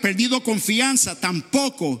persona que ha perdido confianza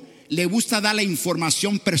tampoco le gusta darle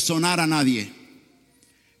información personal a nadie.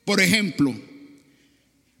 Por ejemplo,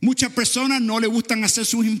 muchas personas no le gustan hacer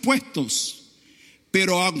sus impuestos.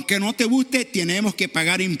 Pero aunque no te guste, tenemos que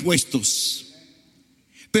pagar impuestos.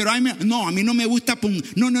 Pero a mí no me gusta.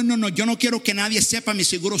 No, yo no quiero que nadie sepa mi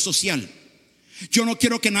seguro social. Yo no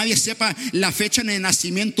quiero que nadie sepa la fecha de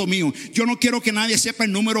nacimiento mío. Yo no quiero que nadie sepa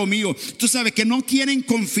el número mío. Tú sabes que no tienen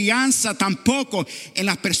confianza tampoco en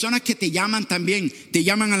las personas que te llaman también. Te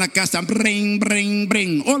llaman a la casa.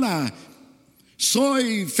 Bring. Hola,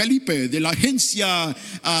 soy Felipe de la agencia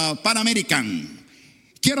Pan American.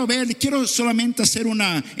 Quiero solamente hacer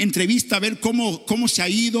una entrevista, a ver cómo se ha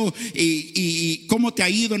ido y cómo te ha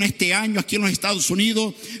ido en este año aquí en los Estados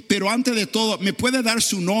Unidos. Pero antes de todo, ¿me puede dar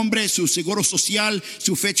su nombre, su seguro social,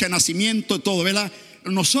 su fecha de nacimiento y todo, verdad?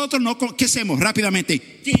 Nosotros no, ¿qué hacemos? Rápidamente,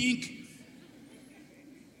 ¡tink!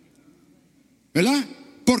 ¿Verdad?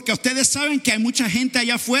 Porque ustedes saben que hay mucha gente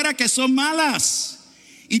allá afuera que son malas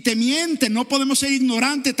y te mienten. No podemos ser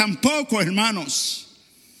ignorantes tampoco, hermanos.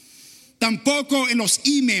 Tampoco en los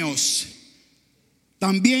emails.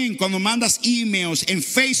 También cuando mandas emails en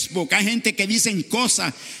Facebook, hay gente que dicen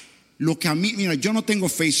cosas. Lo que a mí, mira, yo no tengo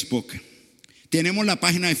Facebook. Tenemos la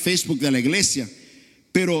página de Facebook de la iglesia.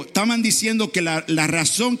 Pero estaban diciendo que la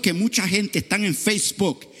razón que mucha gente está en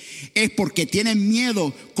Facebook es porque tienen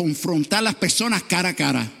miedo confrontar a las personas cara a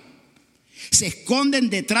cara. Se esconden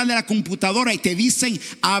detrás de la computadora y te dicen,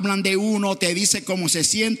 hablan de uno, te dicen cómo se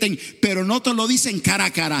sienten, pero no te lo dicen cara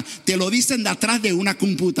a cara, te lo dicen de atrás de una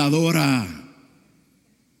computadora.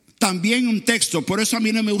 También un texto, por eso a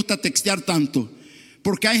mí no me gusta textear tanto,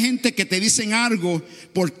 porque hay gente que te dicen algo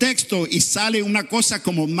por texto y sale una cosa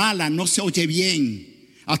como mala, no se oye bien.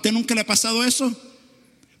 ¿A usted nunca le ha pasado eso?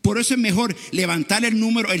 Por eso es mejor levantar el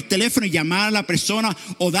número, el teléfono y llamar a la persona,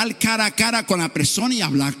 o dar cara a cara con la persona y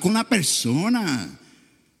hablar con la persona.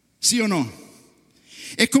 ¿Sí o no?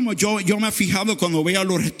 Es como yo me he fijado cuando voy a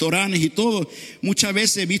los restaurantes y todo. Muchas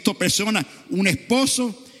veces he visto personas, un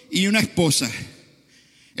esposo y una esposa.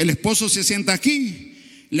 El esposo se sienta aquí,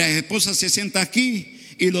 la esposa se sienta aquí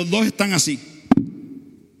y los dos están así.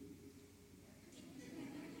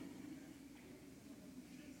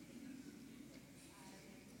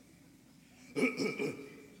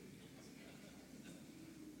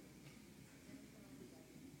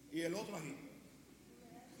 Y el otro aquí.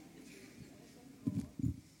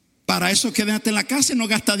 Para eso quédate en la casa y no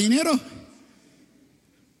gasta dinero.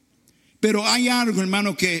 Pero hay algo,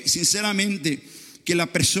 hermano, que sinceramente, que la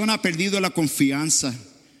persona ha perdido la confianza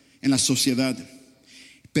en la sociedad.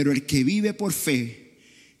 Pero el que vive por fe,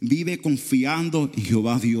 vive confiando en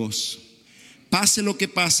Jehová Dios. Pase lo que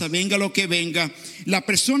pasa, venga lo que venga. La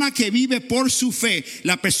persona que vive por su fe,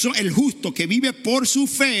 el justo que vive por su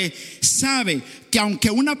fe, sabe que aunque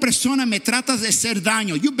una persona me trata de hacer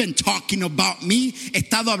daño, you've been talking about me, he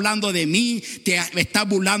estado hablando de mí, me estás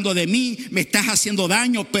burlando de mí, me estás haciendo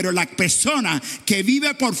daño, pero la persona que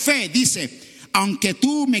vive por fe dice, aunque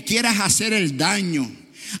tú me quieras hacer el daño,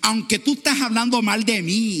 aunque tú estás hablando mal de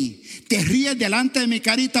mí, te ríes delante de mi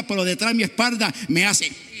carita, pero detrás de mi espalda me hace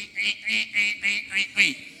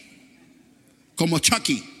como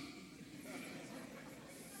Chucky.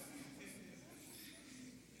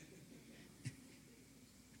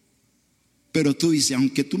 Pero tú dices,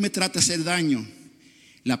 aunque tú me trates de hacer daño,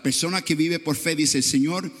 la persona que vive por fe dice,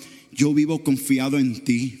 Señor, yo vivo confiado en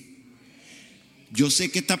ti. Yo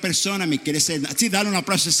sé que esta persona me quiere hacer daño. Sí, dale un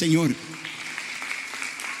aplauso al Señor.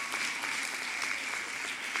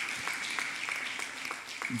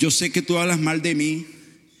 Yo sé que tú hablas mal de mí.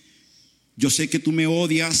 Yo sé que tú me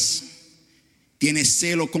odias, tienes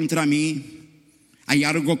celo contra mí, hay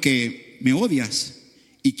algo que me odias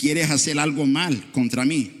y quieres hacer algo mal contra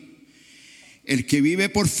mí. El que vive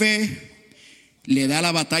por fe le da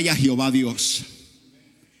la batalla a Jehová Dios.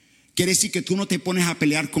 Quiere decir que tú no te pones a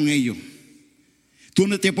pelear con ellos. Tú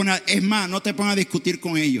no te pones, es más, no te pongas a discutir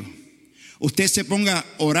con ellos. Usted se ponga a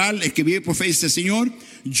orar, el que vive por fe dice, Señor,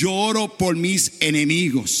 yo oro por mis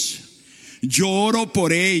enemigos. Yo oro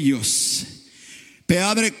por ellos.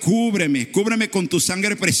 Padre, cúbreme con tu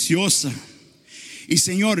sangre preciosa. Y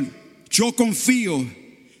Señor, yo confío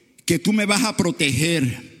que tú me vas a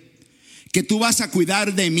proteger, que tú vas a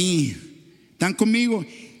cuidar de mí. ¿Están conmigo?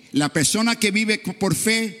 La persona que vive por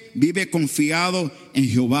fe vive confiado en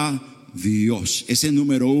Jehová Dios. Ese es el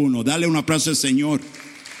número uno. Dale un aplauso al Señor.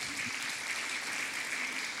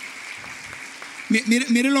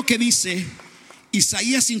 Mire lo que dice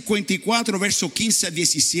Isaías 54, verso 15 a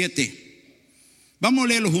 17. Vamos a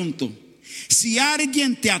leerlo juntos. Si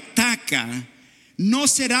alguien te ataca, no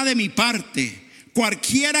será de mi parte.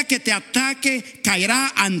 Cualquiera que te ataque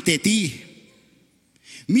caerá ante ti.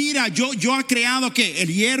 Mira, yo he creado que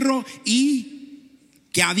el hierro y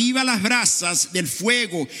que aviva las brasas del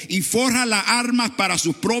fuego y forja las armas para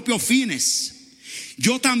sus propios fines.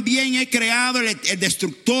 Yo también he creado el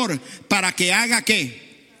destructor para que haga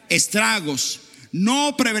 ¿qué? Estragos.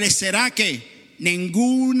 No prevalecerá que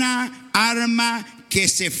ninguna arma que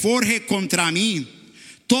se forje contra mí.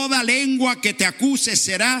 Toda lengua que te acuse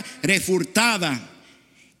será refutada.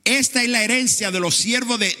 Esta es la herencia de los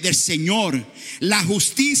siervos del Señor. La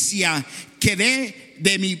justicia que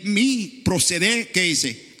de mí procede, ¿qué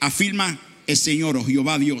dice? Afirma el Señor, oh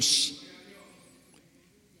Jehová Dios.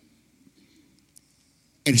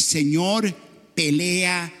 El Señor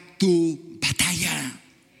pelea tu batalla.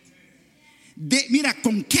 Mira,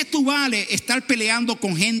 ¿con qué tú vale estar peleando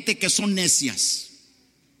con gente que son necias?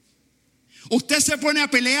 Usted se pone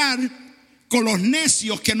a pelear con los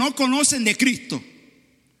necios que no conocen de Cristo.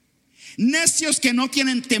 Necios que no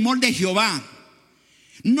tienen temor de Jehová.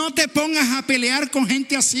 No te pongas a pelear con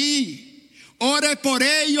gente así. Ore por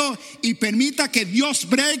ellos y permita que Dios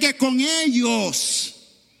bregue con ellos.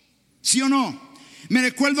 ¿Sí o no? Me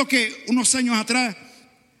recuerdo que unos años atrás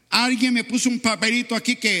alguien me puso un papelito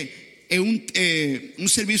aquí que un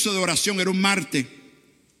servicio de oración, era un martes,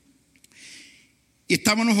 y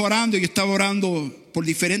estábamos orando, y yo estaba orando por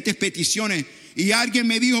diferentes peticiones, y alguien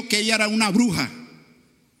me dijo que ella era una bruja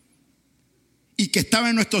y que estaba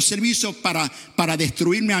en nuestro servicio para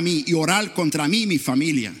destruirme a mí y orar contra mí y mi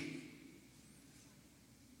familia.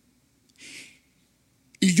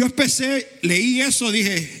 Y yo leí eso,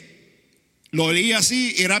 lo leí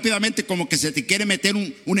así y rápidamente como que se te quiere meter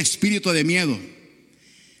un espíritu de miedo.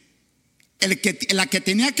 La que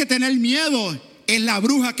tenía que tener miedo es la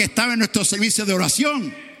bruja que estaba en nuestro servicio de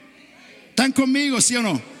oración. ¿Están conmigo, sí o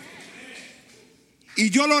no? Y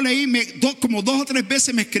yo lo leí, como 2 o 3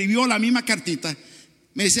 veces me escribió la misma cartita.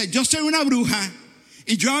 Me dice: yo soy una bruja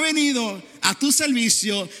y yo he venido a tu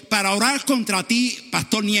servicio para orar contra ti,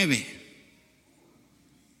 Pastor Nieves.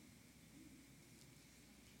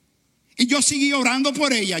 Y yo seguí orando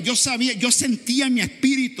por ella. Yo sentía en mi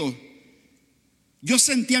espíritu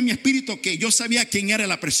que yo sabía quién era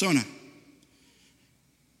la persona,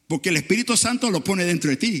 porque el Espíritu Santo lo pone dentro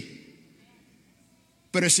de ti.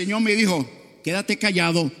 Pero el Señor me dijo: quédate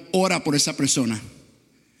callado, ora por esa persona.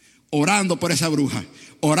 Orando por esa bruja,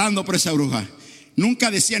 orando por esa bruja.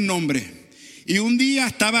 Nunca decía el nombre. Y un día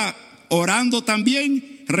estaba orando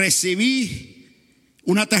también, recibí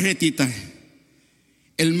una tarjetita: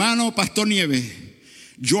 hermano Pastor Nieves,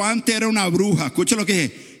 yo antes era una bruja. Escucha lo que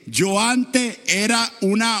dije: yo antes era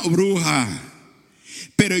una bruja,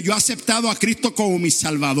 pero yo he aceptado a Cristo como mi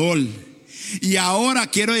Salvador. Y ahora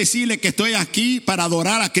quiero decirle que estoy aquí para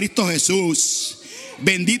adorar a Cristo Jesús.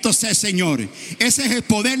 Bendito sea el Señor. Ese es el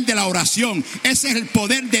poder de la oración. Ese es el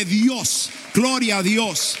poder de Dios. Gloria a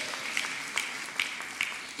Dios.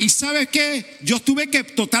 Y ¿sabes qué? Yo tuve que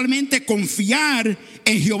totalmente confiar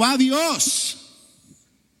en Jehová Dios.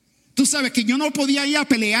 Tú sabes que yo no podía ir a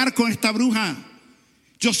pelear con esta bruja.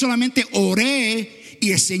 Yo solamente oré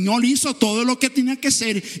y el Señor hizo todo lo que tenía que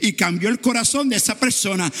hacer y cambió el corazón de esa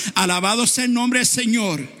persona. Alabado sea el nombre del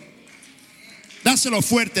Señor. Dáselo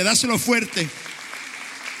fuerte, dáselo fuerte.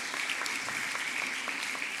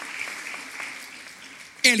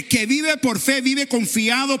 El que vive por fe vive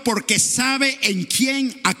confiado porque sabe en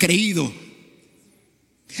quién ha creído.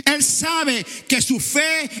 Él sabe que su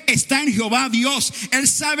fe está en Jehová Dios. Él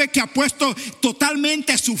sabe que ha puesto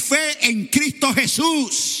totalmente su fe en Cristo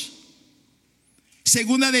Jesús.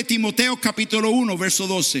 Segunda de Timoteo capítulo 1 verso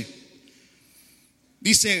 12.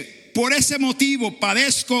 Dice: por ese motivo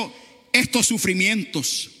padezco estos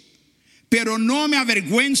sufrimientos, pero no me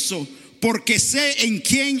avergüenzo, porque sé en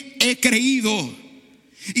quién he creído.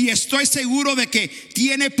 Y estoy seguro de que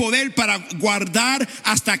tiene poder para guardar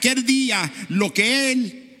hasta aquel día lo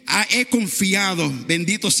que he confiado.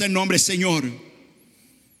 Bendito sea el nombre del Señor.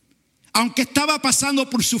 Aunque estaba pasando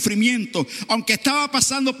por sufrimiento, aunque estaba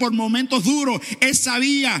pasando por momentos duros, él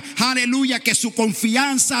sabía, aleluya, que su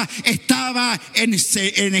confianza estaba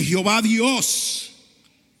en Jehová Dios.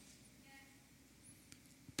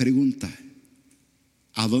 Pregunta: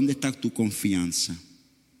 ¿a dónde está tu confianza?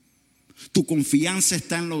 ¿Tu confianza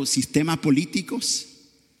está en los sistemas políticos?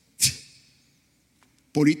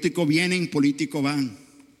 Políticos vienen, políticos van.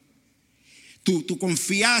 Tu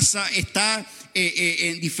confianza está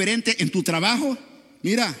en diferente, en tu trabajo.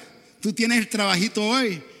 Mira, tú tienes el trabajito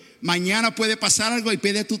hoy, mañana puede pasar algo y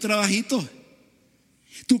pide tu trabajito.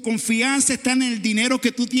 Tu confianza está en el dinero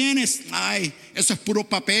que tú tienes. Ay, eso es puro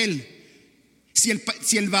papel.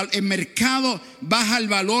 Si el mercado baja el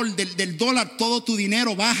valor del dólar, todo tu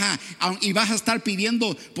dinero baja y vas a estar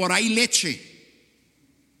pidiendo por ahí leche.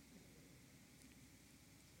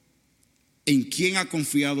 ¿En quién has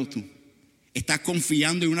confiado tú? ¿Estás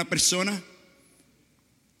confiando en una persona?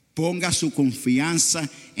 Ponga su confianza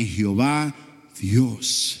en Jehová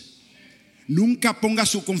Dios. Nunca ponga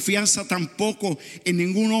su confianza tampoco en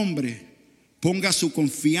ningún hombre. Ponga su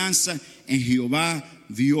confianza en Jehová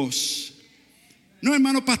Dios. No,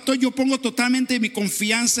 hermano pastor, yo pongo totalmente mi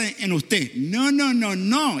confianza en usted.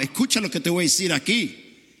 No. Escucha lo que te voy a decir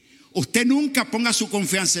aquí. Usted nunca ponga su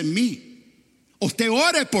confianza en mí. Usted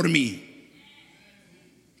ore por mí.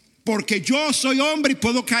 Porque yo soy hombre y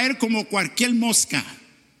puedo caer como cualquier mosca.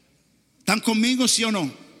 ¿Están conmigo, sí o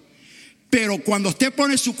no? Pero cuando usted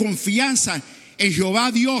pone su confianza en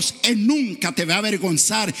Jehová Dios, Él nunca te va a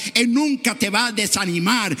avergonzar. Él nunca te va a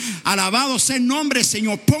desanimar. Alabado sea el nombre del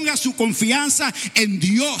Señor. Ponga su confianza en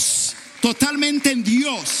Dios. Totalmente en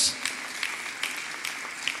Dios.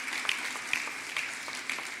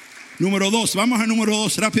 Número 2. Vamos al número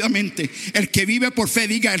 2 rápidamente. El que vive por fe.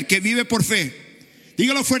 Diga, el que vive por fe.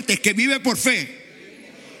 Dígalo fuerte, el que vive por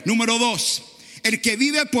fe. Número 2. El que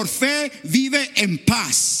vive por fe vive en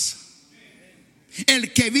paz.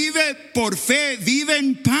 El que vive por fe vive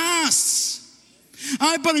en paz.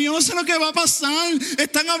 Ay, pero yo no sé lo que va a pasar.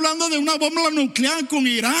 Están hablando de una bomba nuclear con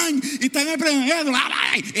Irán. Y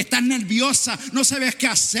estás nerviosa, no sabes qué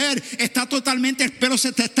hacer. Está totalmente, el pelo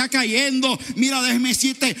se te está cayendo. Mira, déjeme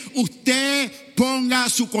decirte, usted ponga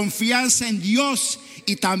su confianza en Dios.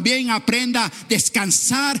 Y también aprenda a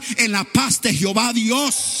descansar en la paz de Jehová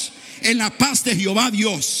Dios. En la paz de Jehová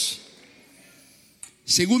Dios.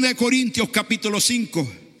 2 Corintios capítulo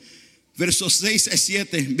 5. Versos 6 a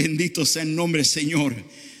 7, bendito sea el nombre del Señor.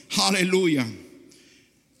 Aleluya.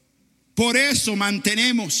 Por eso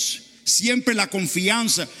mantenemos siempre la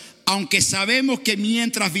confianza, aunque sabemos que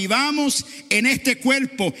mientras vivamos en este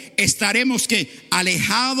cuerpo, estaremos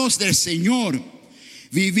alejados del Señor.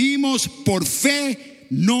 Vivimos por fe,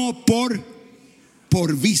 no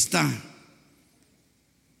por vista.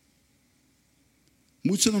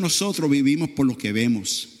 Muchos de nosotros vivimos por lo que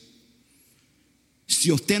vemos. Si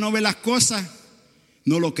usted no ve las cosas,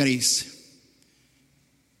 no lo crees.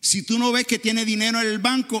 Si tú no ves que tiene dinero en el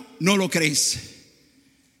banco, no lo crees.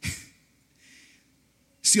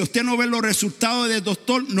 Si usted no ve los resultados del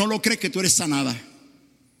doctor, no lo crees que tú eres sanada.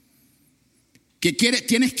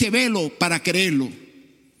 Tienes que verlo para creerlo.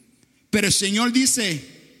 Pero el Señor dice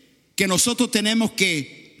que nosotros tenemos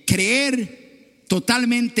que creer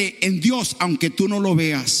totalmente en Dios, aunque tú no lo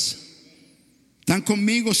veas. ¿Están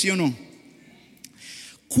conmigo, sí o no?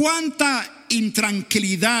 ¿Cuánta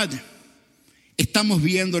intranquilidad estamos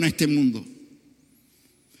viendo en este mundo?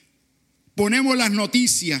 Ponemos las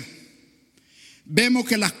noticias, vemos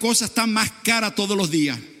que las cosas están más caras todos los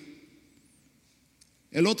días.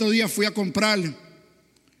 El otro día fui a comprar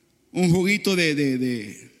un juguito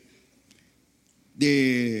de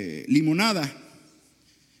limonada.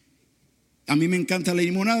 A mí me encanta la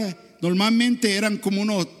limonada. Normalmente eran como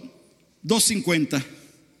unos $2.50.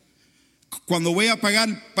 Cuando voy a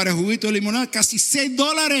pagar para el juguito de limonada, casi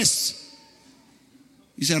 $6.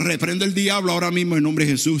 Y se reprende el diablo ahora mismo en nombre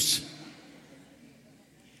de Jesús.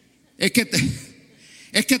 Es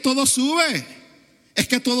que todo sube. Es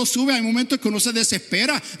que todo sube. Hay momentos que uno se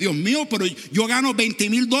desespera. Dios mío, pero yo gano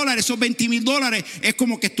 $20,000. Esos $20,000 es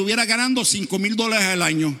como que estuviera ganando $5,000 al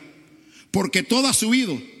año. Porque todo ha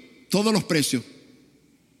subido. Todos los precios.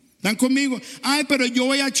 ¿Están conmigo? Ay, pero yo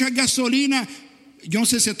voy a echar gasolina. Yo no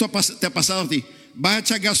sé si esto te ha pasado a ti. Vas a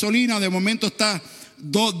echar gasolina, de momento está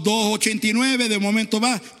 2.89, de momento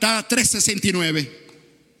está a 3.69.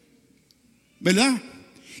 ¿Verdad?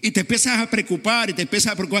 Y te empiezas a preocupar,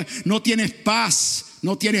 no tienes paz.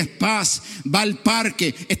 Va al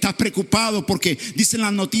parque, estás preocupado porque dicen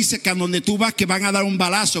las noticias que a donde tú vas que van a dar un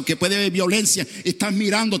balazo, que puede haber violencia. Estás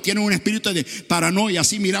mirando, tienes un espíritu de paranoia,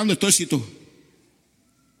 así mirando todo esto.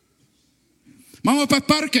 Vamos para el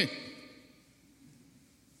parque.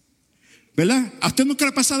 ¿Verdad? ¿A usted nunca le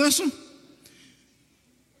ha pasado eso?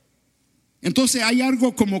 Entonces hay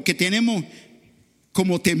algo como que tenemos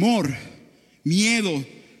como temor, miedo,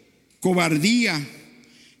 cobardía.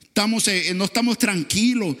 No estamos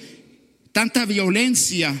tranquilos. Tanta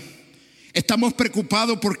violencia. Estamos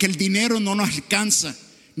preocupados porque el dinero no nos alcanza.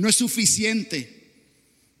 No es suficiente.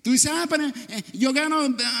 Tú dices, pero yo gano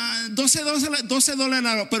 $12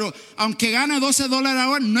 la hora. Pero aunque gane $12 la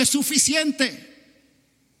hora, no es suficiente.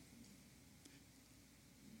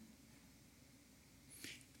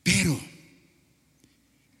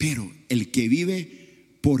 Pero el que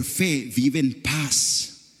vive por fe vive en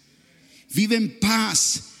paz. Vive en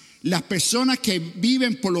paz. Las personas que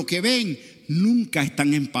viven por lo que ven nunca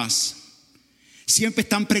están en paz. Siempre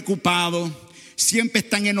están preocupados, siempre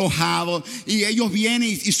están enojados. Y ellos vienen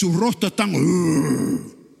y sus rostros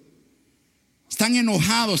están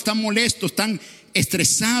enojados, están molestos, están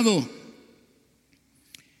estresados.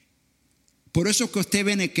 Por eso que usted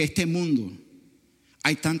ve que este mundo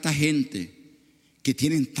hay tanta gente que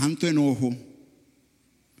tienen tanto enojo,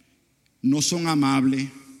 no son amables,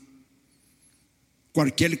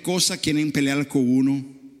 cualquier cosa quieren pelear con uno,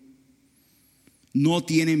 no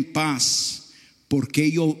tienen paz porque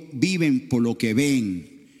ellos viven por lo que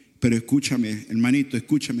ven. Pero escúchame, hermanito,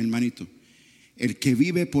 el que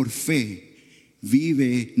vive por fe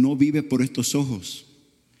no vive por estos ojos.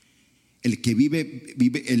 El que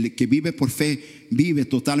vive por fe vive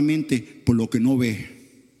totalmente por lo que no ve.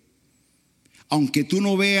 Aunque tú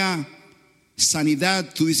no veas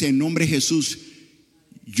sanidad, tú dices en nombre de Jesús,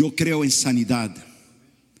 yo creo en sanidad.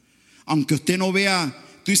 Aunque usted no vea,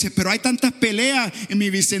 tú dices, pero hay tantas peleas en mi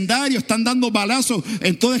vecindario, están dando balazos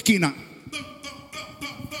en toda esquina.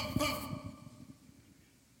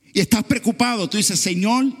 Y estás preocupado, tú dices,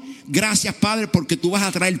 Señor, gracias Padre, porque tú vas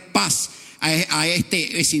a traer paz a este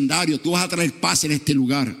vecindario, tú vas a traer paz en este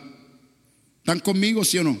lugar. ¿Están conmigo,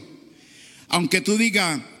 sí o no? Aunque tú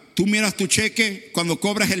digas, tú miras tu cheque cuando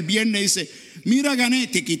cobras el viernes y dices, mira, gané,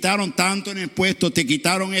 te quitaron tanto en el impuesto, te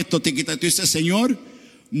quitaron esto, te quitaron. Tú dices, Señor,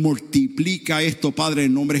 multiplica esto, Padre,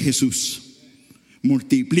 en nombre de Jesús.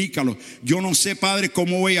 Multiplícalo. Yo no sé, Padre,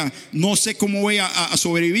 no sé cómo voy a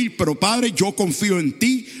sobrevivir, pero Padre, yo confío en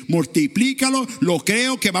ti. Multiplícalo. Lo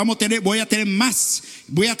creo que voy a tener más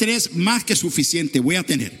que suficiente. Voy a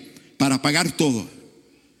tener para pagar todo.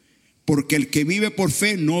 Porque el que vive por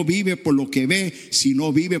fe no vive por lo que ve,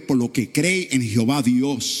 sino vive por lo que cree en Jehová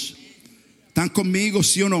Dios. ¿Están conmigo,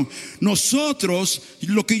 sí o no? Nosotros,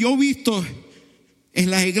 lo que yo he visto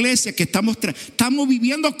en las iglesias que estamos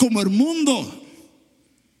viviendo como el mundo.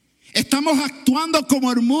 Estamos actuando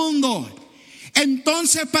como el mundo.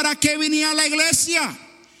 Entonces, ¿para qué venía a la iglesia?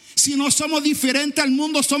 Si no somos diferentes al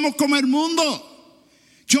mundo, somos como el mundo.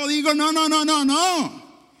 Yo digo, no.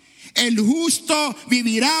 El justo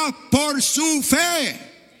vivirá por su fe.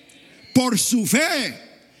 Por su fe.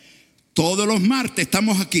 Todos los martes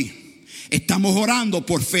estamos aquí. Estamos orando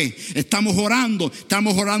por fe. Estamos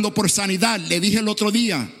orando por sanidad. Le dije el otro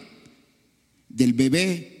día del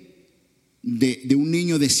bebé de un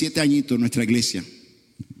niño de 7 añitos en nuestra iglesia.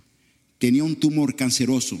 Tenía un tumor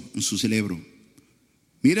canceroso en su cerebro.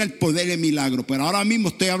 Mira el poder del milagro. Pero ahora mismo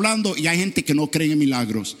estoy hablando y hay gente que no cree en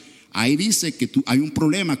milagros. Ahí dice que hay un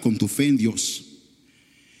problema con tu fe en Dios.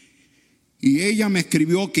 Y ella me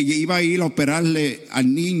escribió que iba a ir a operarle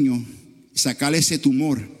al niño, sacarle ese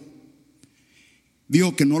tumor.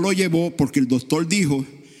 Dijo que no lo llevó porque el doctor dijo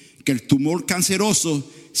que el tumor canceroso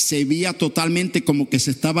se veía totalmente como que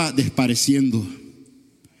se estaba desapareciendo.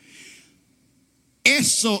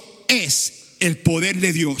 Eso es el poder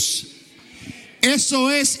de Dios. Eso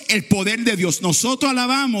es el poder de Dios. Nosotros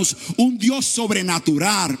alabamos un Dios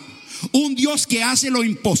sobrenatural, un Dios que hace lo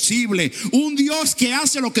imposible, un Dios que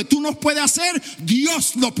hace lo que tú no puedes hacer.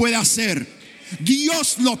 Dios lo puede hacer.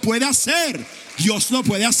 Dios lo puede hacer. Dios lo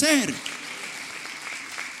puede hacer.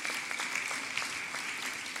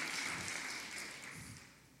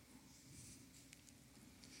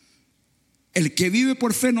 El que vive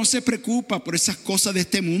por fe no se preocupa por esas cosas de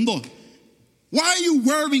este mundo. Why are you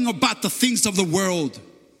worrying about the things of the world?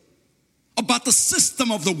 About the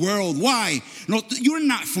system of the world? Why? No, you're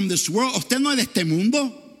not from this world. Usted no es de este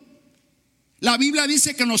mundo. La Biblia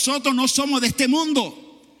dice que nosotros no somos de este mundo.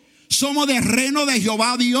 Somos del reino de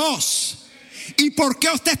Jehová Dios. ¿Y por qué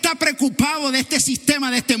usted está preocupado de este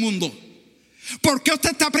sistema de este mundo? ¿Por qué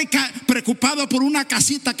usted está preocupado por una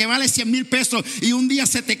casita que vale 100,000 pesos y un día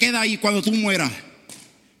se te queda ahí cuando tú mueras?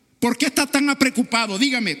 ¿Por qué está tan preocupado?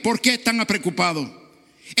 Dígame, ¿por qué tan preocupado?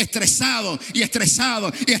 Estresado.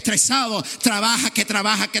 Trabaja,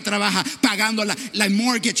 pagando el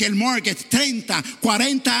mortgage, 30,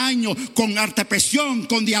 40 años con alta presión,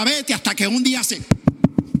 con diabetes, hasta que un día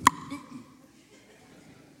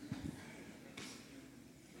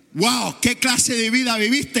wow, ¿qué clase de vida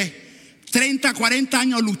viviste? 30, 40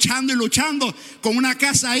 años luchando con una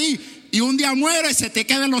casa ahí, y un día muere, se te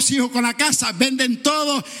quedan los hijos con la casa, venden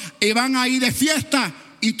todo y van ahí de fiesta,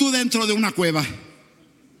 y tú dentro de una cueva.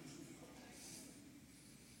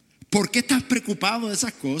 ¿Por qué estás preocupado de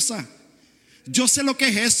esas cosas? Yo sé lo que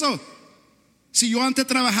es eso. Si yo antes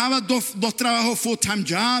trabajaba dos trabajos full time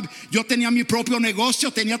job, yo tenía mi propio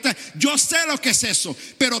negocio, yo sé lo que es eso,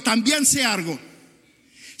 pero también sé algo.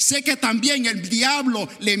 Sé que también el diablo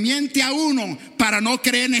le miente a uno para no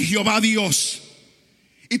creer en Jehová Dios.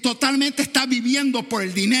 Y totalmente está viviendo por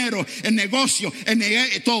el dinero, el negocio,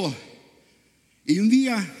 todo. Y un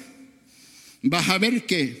día vas a ver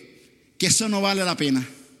que eso no vale la pena.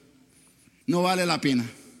 No vale la pena.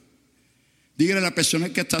 Dígale a la persona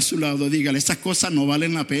que está a su lado, dígale, esas cosas no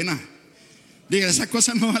valen la pena. Dígale, esas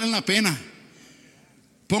cosas no valen la pena.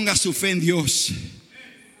 Ponga su fe en Dios.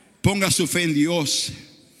 Ponga su fe en Dios.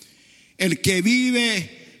 El que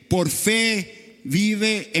vive por fe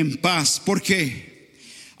vive en paz. ¿Por qué?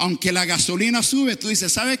 Aunque la gasolina sube, tú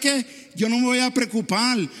dices, ¿sabe qué? Yo no me voy a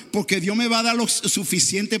preocupar porque Dios me va a dar lo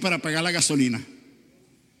suficiente para pagar la gasolina.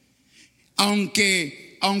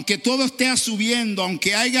 Aunque todo esté subiendo,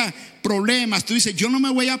 aunque haya problemas, tú dices, yo no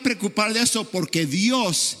me voy a preocupar de eso porque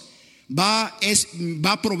Dios va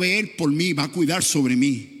a proveer por mí, va a cuidar sobre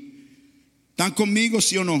mí. ¿Están conmigo,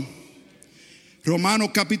 sí o no? Romanos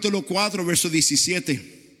capítulo 4, verso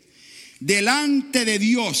 17. Delante de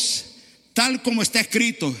Dios, tal como está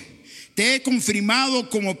escrito, te he confirmado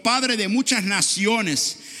como padre de muchas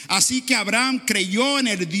naciones. Así que Abraham creyó en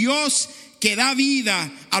el Dios que da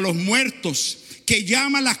vida a los muertos, que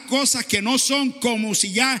llama las cosas que no son como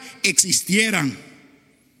si ya existieran.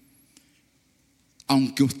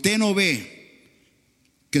 Aunque usted no ve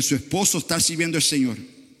que su esposo está sirviendo al Señor,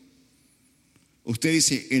 Usted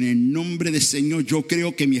dice, en el nombre del Señor, yo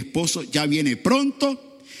creo que mi esposo ya viene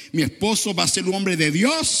pronto. Mi esposo va a ser un hombre de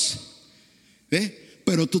Dios. ¿Ve?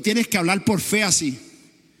 Pero tú tienes que hablar por fe así.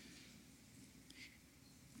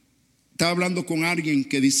 Estaba hablando con alguien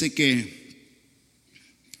que dice que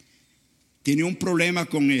tiene un problema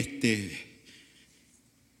con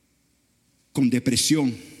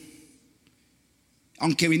depresión.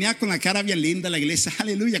 Aunque venía con la cara bien linda a la iglesia,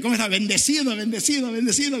 aleluya, ¿cómo era? Bendecido, bendecido,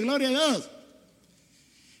 bendecido, gloria a Dios.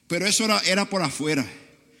 Pero eso era por afuera.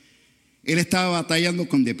 Él estaba batallando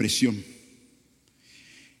con depresión.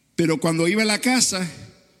 Pero cuando iba a la casa,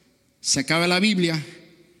 sacaba la Biblia,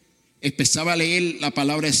 empezaba a leer la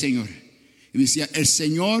palabra del Señor. Y decía, el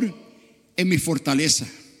Señor es mi fortaleza.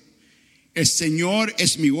 El Señor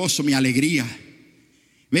es mi gozo, mi alegría.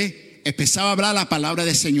 ¿Ve? Empezaba a hablar la palabra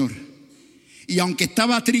del Señor. Y aunque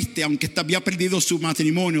estaba triste, aunque había perdido su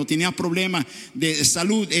matrimonio, tenía problemas de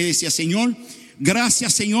salud, él decía, Señor,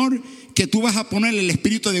 gracias, Señor, que tú vas a poner el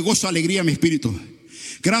espíritu de gozo, alegría en mi espíritu.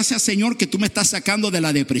 Gracias, Señor, que tú me estás sacando de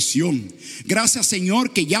la depresión. Gracias,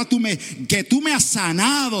 Señor, que ya tú me has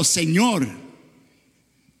sanado, Señor.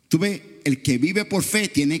 Tú ves, el que vive por fe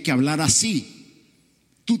tiene que hablar así.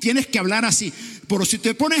 Tú tienes que hablar así. Pero si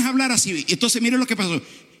te pones a hablar así, entonces mire lo que pasó.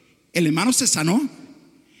 El hermano se sanó.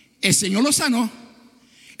 El Señor lo sanó.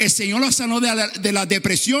 El Señor lo sanó de la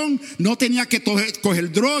depresión. No tenía que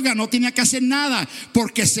coger droga, no tenía que hacer nada,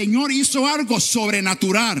 porque el Señor hizo algo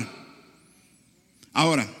sobrenatural.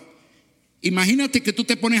 Ahora, imagínate que tú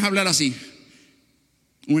te pones a hablar así.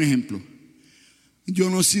 Un ejemplo. Yo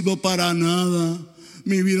no sirvo para nada.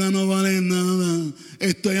 Mi vida no vale nada.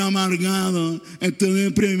 Estoy amargado. Estoy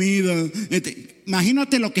deprimido.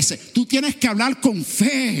 Imagínate lo que sea. Tú tienes que hablar con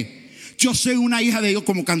fe. Yo soy una hija de Dios,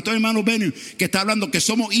 como cantó el hermano Benny, que está hablando que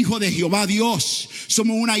somos hijos de Jehová Dios.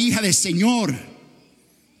 Somos una hija del Señor.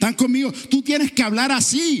 ¿Están conmigo? Tú tienes que hablar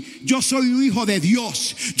así. Yo soy un hijo de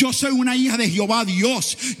Dios. Yo soy una hija de Jehová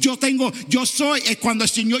Dios. Cuando el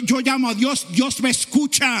Señor, yo llamo a Dios, Dios me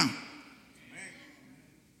escucha.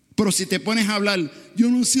 Pero si te pones a hablar, yo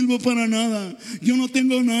no sirvo para nada, yo no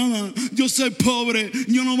tengo nada, yo soy pobre,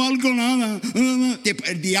 yo no valgo nada,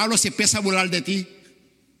 el diablo se empieza a burlar de ti.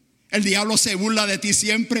 El diablo se burla de ti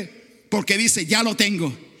siempre, porque dice, ya lo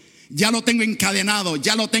tengo encadenado,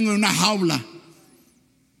 ya lo tengo en una jaula.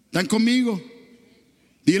 ¿Están conmigo?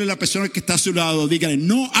 Dile a la persona que está a su lado, dígale,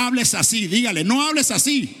 no hables así, dígale, no hables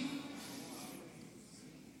así.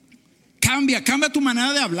 Cambia tu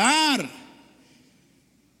manera de hablar.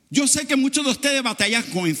 Yo sé que muchos de ustedes batallan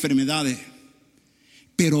con enfermedades,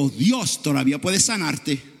 pero Dios todavía puede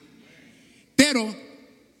sanarte. Pero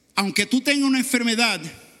aunque tú tengas una enfermedad,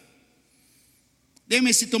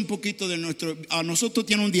 déjeme citar un poquito de nosotros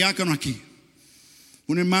tiene un diácono aquí,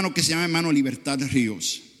 un hermano que se llama hermano Libertad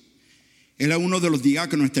Ríos. Él era uno de los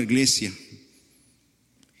diáconos de nuestra iglesia.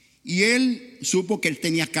 Y él supo que él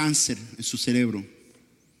tenía cáncer en su cerebro.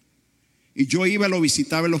 Y yo lo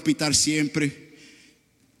visitaba en el hospital siempre.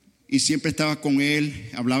 Y siempre estaba con él,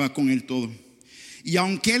 hablaba con él todo. Y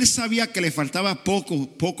aunque él sabía que le faltaba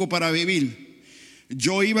poco para vivir,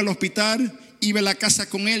 yo iba al hospital, iba a la casa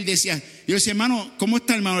con él, yo decía, hermano, ¿cómo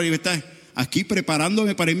está hermano Libertad? Aquí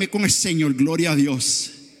preparándome para irme con el Señor, gloria a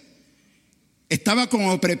Dios. Estaba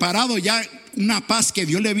como preparado ya, una paz que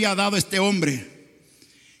Dios le había dado a este hombre,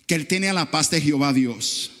 que él tenía la paz de Jehová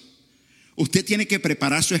Dios. Usted tiene que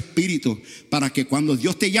preparar su espíritu para que cuando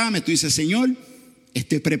Dios te llame, tú dices, Señor,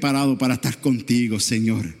 estoy preparado para estar contigo,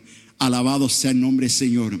 Señor. Alabado sea el nombre del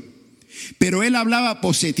Señor. Pero él hablaba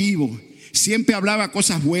positivo, siempre hablaba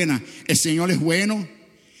cosas buenas. El Señor es bueno,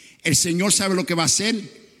 el Señor sabe lo que va a hacer,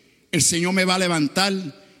 el Señor me va a levantar,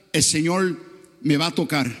 el Señor me va a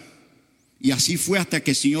tocar. Y así fue hasta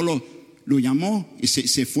que el Señor lo llamó y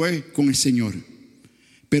se fue con el Señor.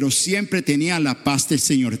 Pero siempre tenía la paz del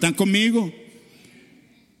Señor. ¿Están conmigo?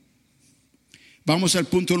 Vamos al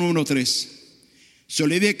punto número 3. Se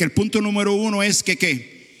le dije que el punto número 1 es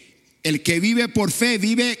que el que vive por fe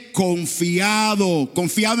vive confiado.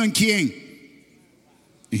 ¿Confiado en quién?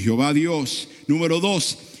 En Jehová Dios. Número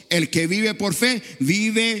 2, el que vive por fe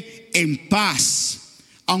vive en paz.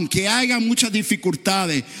 Aunque haya muchas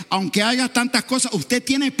dificultades, aunque haya tantas cosas, usted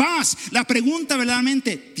tiene paz. La pregunta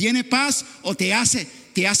verdaderamente, ¿tiene paz o te hace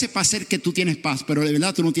parecer que tú tienes paz? Pero de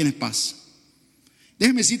verdad tú no tienes paz.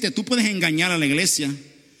 Déjeme decirte, tú puedes engañar a la iglesia,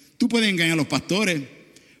 tú puedes engañar a los pastores,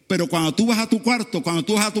 pero cuando tú vas a tu cuarto, cuando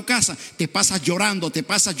tú vas a tu casa, te pasas llorando,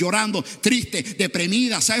 triste,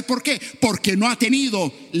 deprimida. ¿Sabes por qué? Porque no ha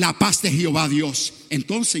tenido la paz de Jehová Dios.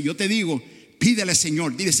 Entonces yo te digo, pídele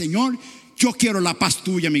Señor, dile Señor, yo quiero la paz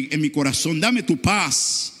tuya en mi corazón, dame tu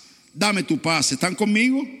paz, dame tu paz. ¿Están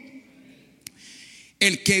conmigo?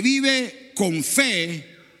 El que vive con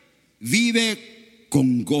fe, vive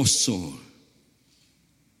con gozo.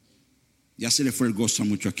 Ya se le fue el gozo a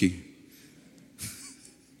mucho aquí.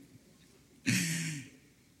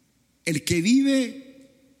 El que vive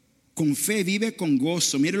con fe, vive con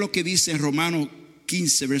gozo. Mire lo que dice en Romanos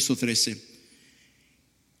 15, verso 13.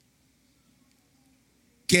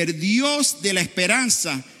 Que el Dios de la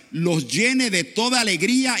esperanza los llene de toda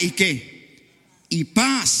alegría y ¿qué? Y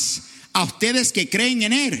paz a ustedes que creen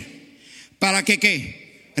en Él, para que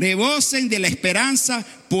 ¿qué? Rebosen de la esperanza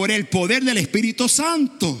por el poder del Espíritu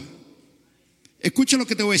Santo. Escucha lo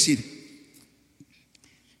que te voy a decir.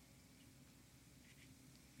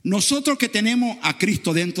 Nosotros que tenemos a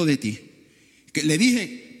Cristo dentro de ti, que le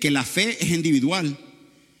dije que la fe es individual.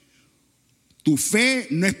 Tu fe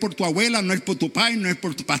no es por tu abuela, no es por tu padre, no es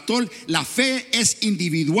por tu pastor. La fe es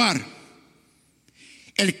individual.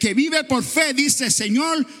 El que vive por fe dice: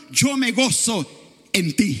 Señor, yo me gozo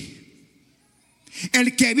en ti.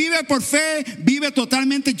 El que vive por fe vive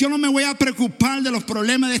totalmente. Yo no me voy a preocupar de los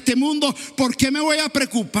problemas de este mundo. ¿Por qué me voy a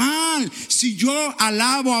preocupar si yo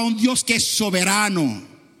alabo a un Dios que es soberano?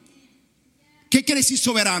 ¿Qué quiere decir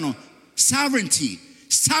soberano? Sovereignty.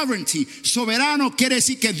 Soberano quiere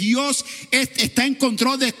decir que Dios está en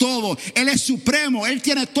control de todo. Él es supremo. Él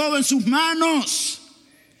tiene todo en sus manos.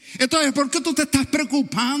 Entonces, ¿por qué tú te estás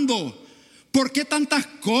preocupando? ¿Por qué tantas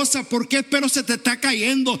cosas? ¿Por qué el pelo se te está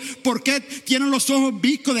cayendo? ¿Por qué tienes los ojos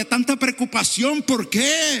viscos de tanta preocupación? ¿Por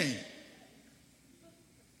qué?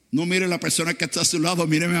 No mire a la persona que está a su lado,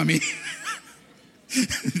 míreme a mí.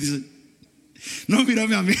 No,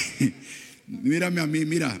 mírame a mí. Mírame a mí,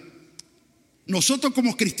 mira. Nosotros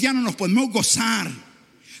como cristianos nos podemos gozar.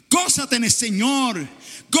 Gózate en el Señor.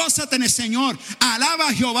 Gózate en el Señor. Alaba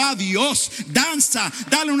a Jehová Dios. Danza.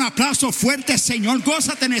 Dale un aplauso fuerte al Señor.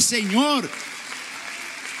 Gózate en el Señor.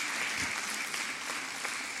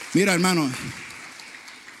 Mira, hermano,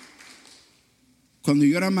 cuando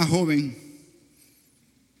yo era más joven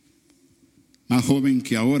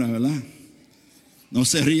que ahora, ¿verdad? No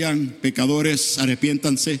se rían, pecadores,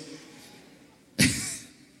 arrepiéntanse.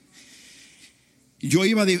 Yo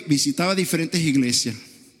visitaba diferentes iglesias.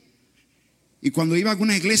 Y cuando iba a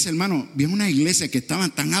alguna iglesia, hermano, vi una iglesia que estaba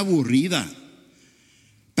tan aburrida.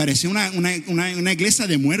 Parecía una iglesia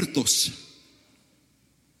de muertos.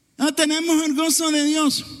 No tenemos el gozo de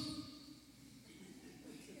Dios.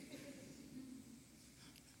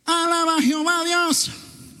 Alaba a Jehová Dios.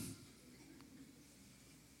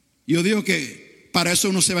 Yo digo que para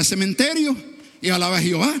eso uno se va al cementerio y alaba a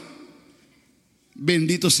Jehová.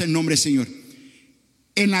 Bendito sea el nombre del Señor.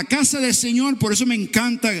 En la casa del Señor, por eso me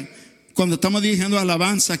encanta cuando estamos dirigiendo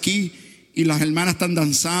alabanza aquí y las hermanas están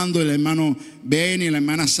danzando, el hermano Ben y la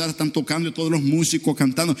hermana Sara están tocando y todos los músicos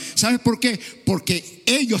cantando. ¿Sabes por qué? Porque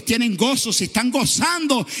ellos tienen gozo, se están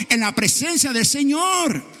gozando en la presencia del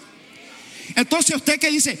Señor. Entonces usted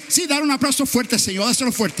que dice, sí, dar un aplauso fuerte al Señor,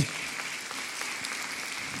 dáselo fuerte.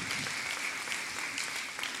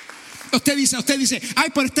 Usted dice, ay,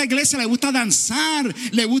 por esta iglesia le gusta danzar,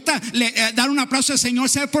 le gusta dar un aplauso al Señor.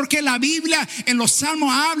 ¿Sabe por qué? La Biblia en los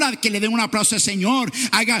Salmos habla de que le den un aplauso al Señor,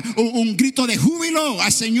 haga un grito de júbilo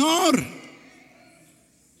al Señor.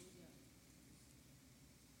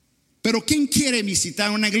 Pero ¿quién quiere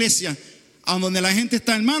visitar una iglesia a donde la gente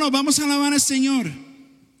está, hermano, vamos a alabar al Señor?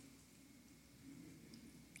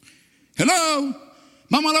 Hello,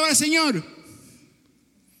 vamos a alabar al Señor.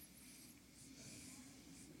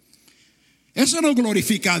 Eso no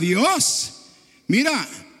glorifica a Dios. Mira,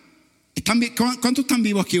 ¿cuántos están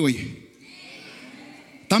vivos aquí hoy?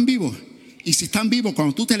 ¿Están vivos? Y si están vivos,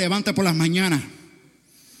 cuando tú te levantas por las mañanas,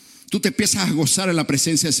 tú te empiezas a gozar en la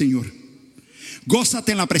presencia del Señor.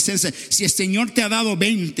 Gózate en la presencia. Si el Señor te ha dado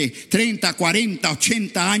 20, 30, 40,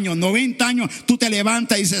 80 años, 90 años, tú te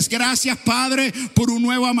levantas y dices, gracias Padre por un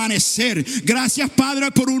nuevo amanecer. Gracias Padre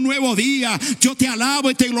por un nuevo día. Yo te alabo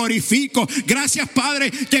y te glorifico. Gracias Padre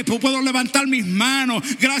que puedo levantar mis manos.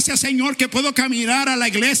 Gracias Señor que puedo caminar a la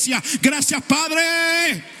iglesia. Gracias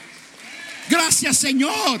Padre. Gracias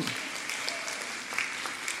Señor.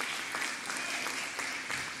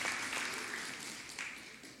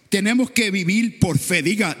 Tenemos que vivir por fe.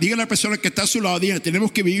 Diga a la persona que está a su lado, diga,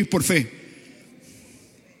 tenemos que vivir por fe.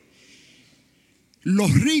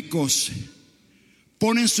 Los ricos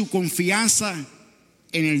ponen su confianza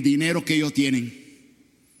en el dinero que ellos tienen.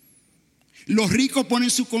 Los ricos ponen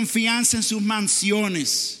su confianza en sus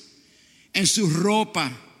mansiones, en su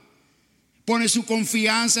ropa, ponen su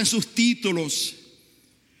confianza en sus títulos,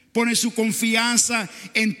 ponen su confianza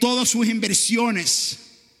en todas sus inversiones.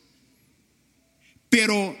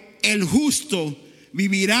 Pero el justo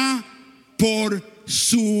vivirá por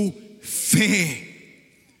su fe.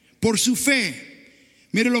 por su fe.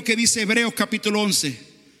 Mire lo que dice Hebreos capítulo 11,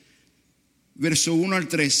 verso 1 al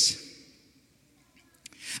 3.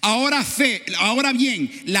 Ahora bien,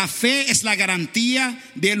 la fe es la garantía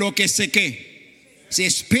de lo que se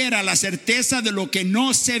espera, la certeza de lo que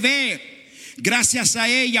no se ve. Gracias a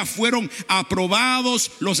ella fueron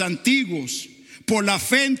aprobados los antiguos. Por la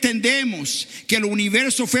fe entendemos que el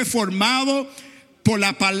universo fue formado por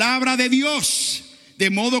la palabra de Dios, de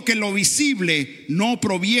modo que lo visible no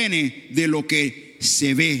proviene de lo que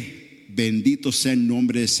se ve. Bendito sea el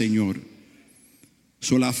nombre del Señor.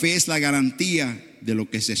 La fe es la garantía de lo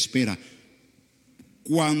que se espera.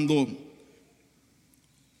 Cuando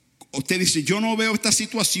usted dice, yo no veo esta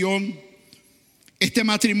situación, este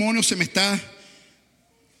matrimonio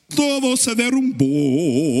todo se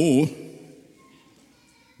derrumbó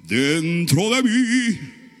dentro de mí,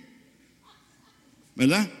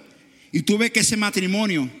 ¿verdad? Y tú ves que ese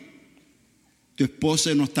matrimonio, tu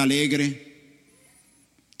esposa no está alegre,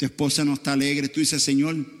 tú dices,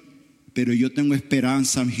 Señor, pero yo tengo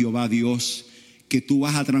esperanza en Jehová Dios, que tú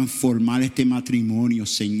vas a transformar este matrimonio,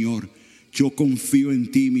 Señor. Yo confío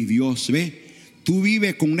en ti, mi Dios. ¿Ve? Tú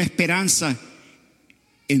vives con una esperanza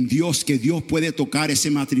en Dios, que Dios puede tocar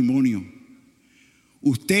ese matrimonio.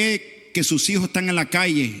 Usted, que sus hijos están en la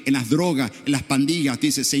calle, en las drogas, en las pandillas,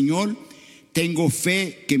 dice, Señor, tengo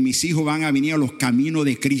fe que mis hijos van a venir a los caminos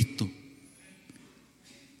de Cristo.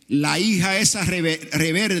 La hija esa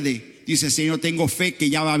reverde dice, Señor, tengo fe que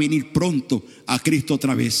ya va a venir pronto a Cristo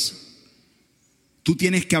otra vez. Tú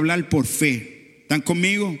tienes que hablar por fe. ¿Están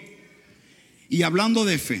conmigo? Y hablando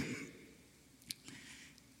de fe,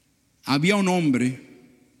 había un hombre,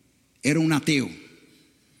 era un ateo.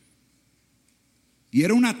 Y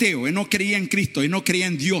era un ateo, él no creía en Cristo, él no creía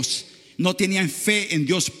en Dios, no tenía fe en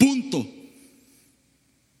Dios, punto.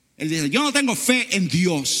 Él dice, yo no tengo fe en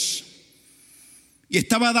Dios. Y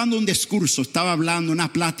estaba dando un discurso, estaba hablando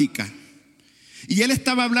una plática. Y él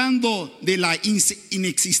estaba hablando de la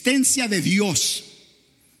inexistencia de Dios.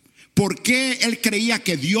 ¿Por qué él creía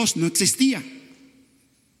que Dios no existía?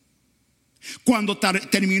 Cuando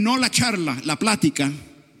terminó la charla, la plática,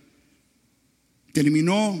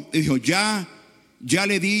 terminó y dijo, ya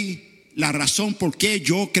le di la razón por qué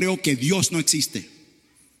yo creo que Dios no existe.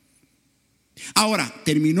 Ahora,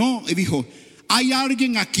 terminó y dijo, ¿hay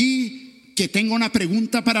alguien aquí que tenga una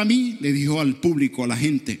pregunta para mí? Le dijo al público, a la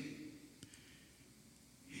gente.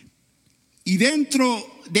 Y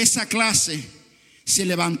dentro de esa clase se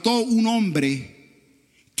levantó un hombre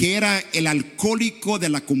que era el alcohólico de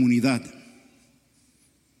la comunidad,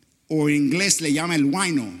 o en inglés le llama el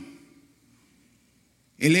wino.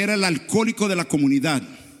 Él era el alcohólico de la comunidad.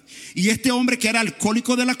 Y este hombre que era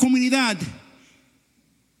alcohólico de la comunidad,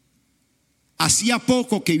 hacía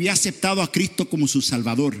poco que había aceptado a Cristo como su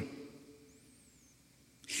Salvador.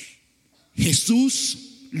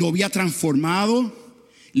 Jesús lo había transformado,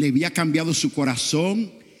 le había cambiado su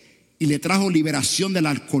corazón y le trajo liberación del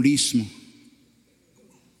alcoholismo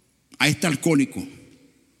a este alcohólico.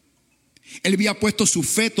 Él había puesto su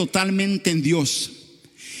fe totalmente en Dios.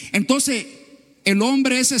 Entonces el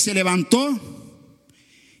hombre ese se levantó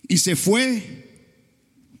y se fue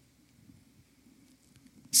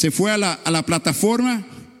a la plataforma,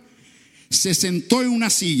 se sentó en una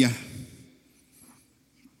silla.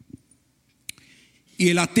 Y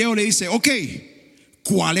el ateo le dice, ok,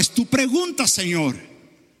 ¿cuál es tu pregunta, Señor?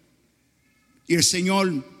 Y el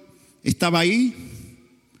Señor estaba ahí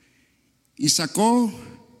y sacó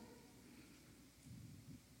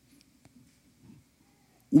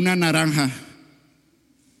una naranja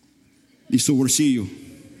de su bolsillo.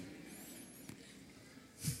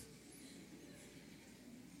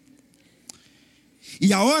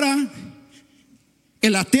 Y ahora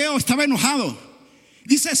el ateo estaba enojado.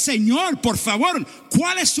 Dice, Señor, por favor,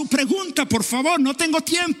 ¿cuál es su pregunta? Por favor, no tengo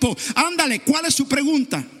tiempo. Ándale, ¿cuál es su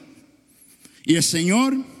pregunta? Y el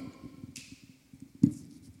Señor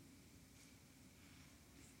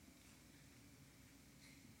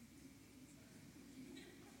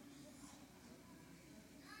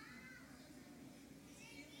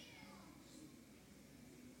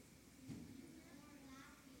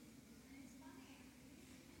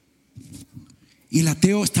y el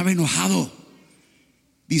ateo estaba enojado.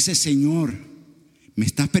 Dice, Señor, me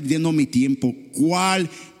estás perdiendo mi tiempo. ¿Cuál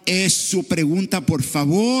es su pregunta, por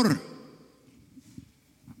favor?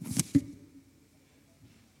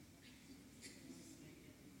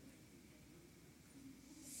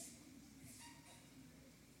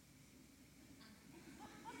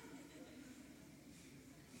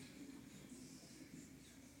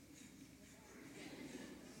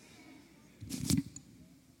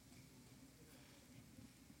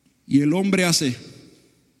 Y el hombre hace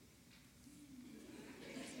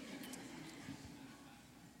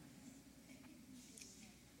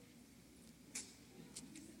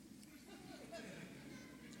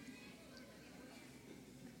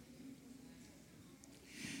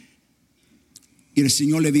Y el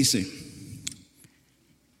Señor le dice: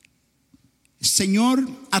 señor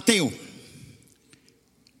ateo,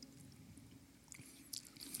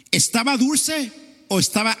 ¿estaba dulce o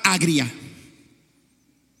estaba agria?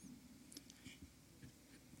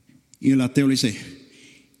 Y el ateo le dice: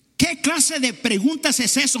 ¿qué clase de preguntas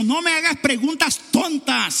es eso? No me hagas preguntas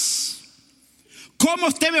tontas. ¿Cómo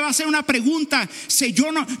usted me va a hacer una pregunta si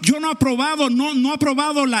yo no he probado, no he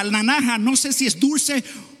probado la naranja? No sé si es dulce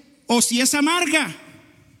o si es amarga.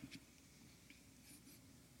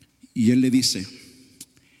 Y él le dice,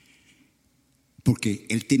 porque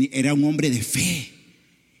él era un hombre de fe,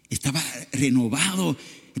 estaba renovado,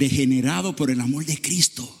 regenerado por el amor de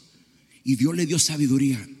Cristo, y Dios le dio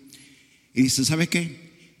sabiduría. Y dice: ¿sabe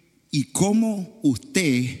qué? ¿Y cómo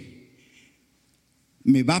usted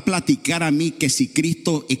me va a platicar a mí que si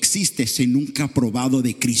Cristo existe si nunca ha probado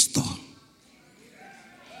de Cristo?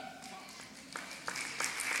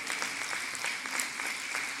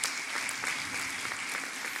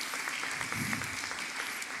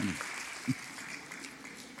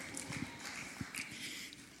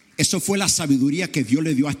 Eso fue la sabiduría que Dios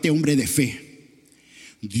le dio a este hombre de fe.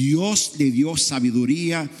 Dios le dio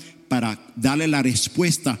sabiduría para darle la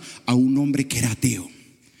respuesta a un hombre que era ateo.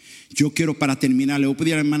 Yo quiero, para terminar, le voy a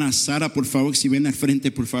pedir a la hermana Sara, por favor, si ven al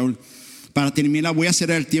frente, por favor. Para terminar, voy a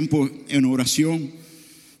cerrar el tiempo en oración.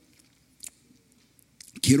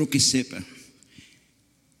 Quiero que sepa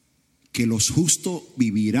que los justos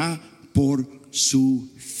vivirán por su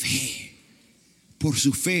fe. Por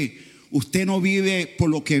su fe. Usted no vive por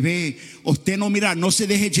lo que ve. Usted no se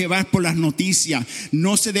deje llevar por las noticias.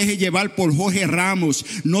 No se deje llevar por Jorge Ramos.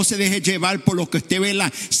 No se deje llevar por lo que usted ve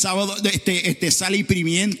la sábado, Sal y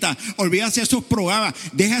Pimienta. Olvídese de esos programas.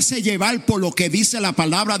 Déjase llevar por lo que dice la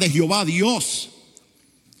palabra de Jehová Dios.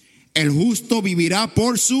 El justo vivirá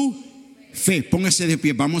por su fe. Póngase de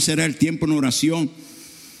pie. Vamos a cerrar el tiempo en oración.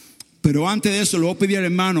 Pero antes de eso, le voy a pedir al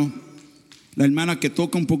hermano, la hermana que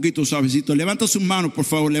toca un poquito suavecito, levanta sus manos, por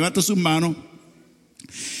favor, levanta sus manos.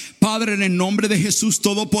 Padre, en el nombre de Jesús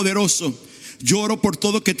Todopoderoso, yo oro por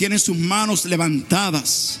todo que tiene sus manos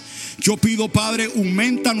levantadas. Yo pido, Padre,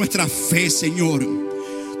 aumenta nuestra fe, Señor.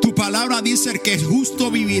 Tu palabra dice que el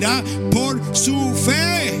justo vivirá por su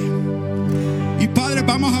fe. Y Padre,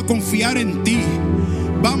 vamos a confiar en ti.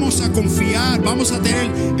 Vamos a confiar, vamos a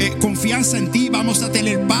tener confianza en ti, vamos a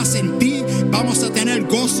tener paz en ti, vamos a tener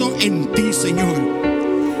gozo en ti, Señor.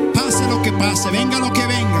 Pase lo que pase, venga lo que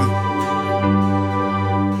venga,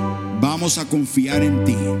 vamos a confiar en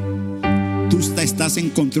ti. Tú estás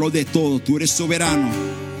en control de todo, tú eres soberano.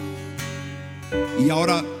 Y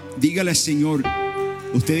ahora dígale, Señor,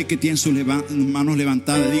 ustedes que tienen sus manos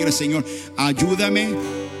levantadas, dígale, Señor, ayúdame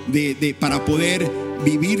para poder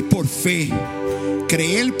vivir por fe,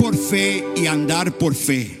 creer por fe y andar por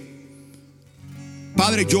fe.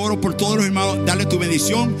 Padre, yo oro por todos los hermanos. Dale tu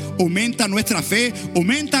bendición. Aumenta nuestra fe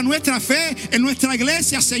en nuestra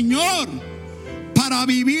iglesia, Señor, para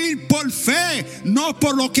vivir por fe, no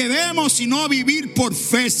por lo que vemos, sino vivir por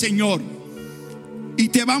fe, Señor. Y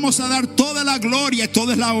te vamos a dar toda la gloria y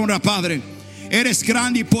toda la honra, Padre. Eres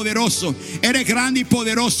grande y poderoso. Eres grande y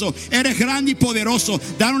poderoso. Eres grande y poderoso.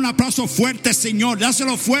 Dale un aplauso fuerte, Señor.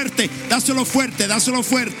 Dáselo fuerte. Dáselo fuerte. Dáselo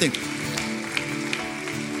fuerte.